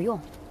没有用。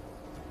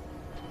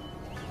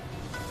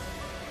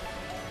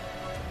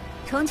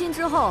成亲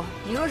之后，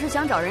你若是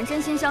想找人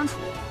真心相处，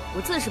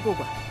我自是不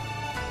管。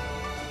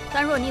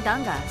但若你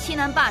胆敢欺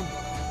男霸女，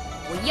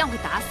我一样会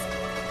打死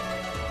你。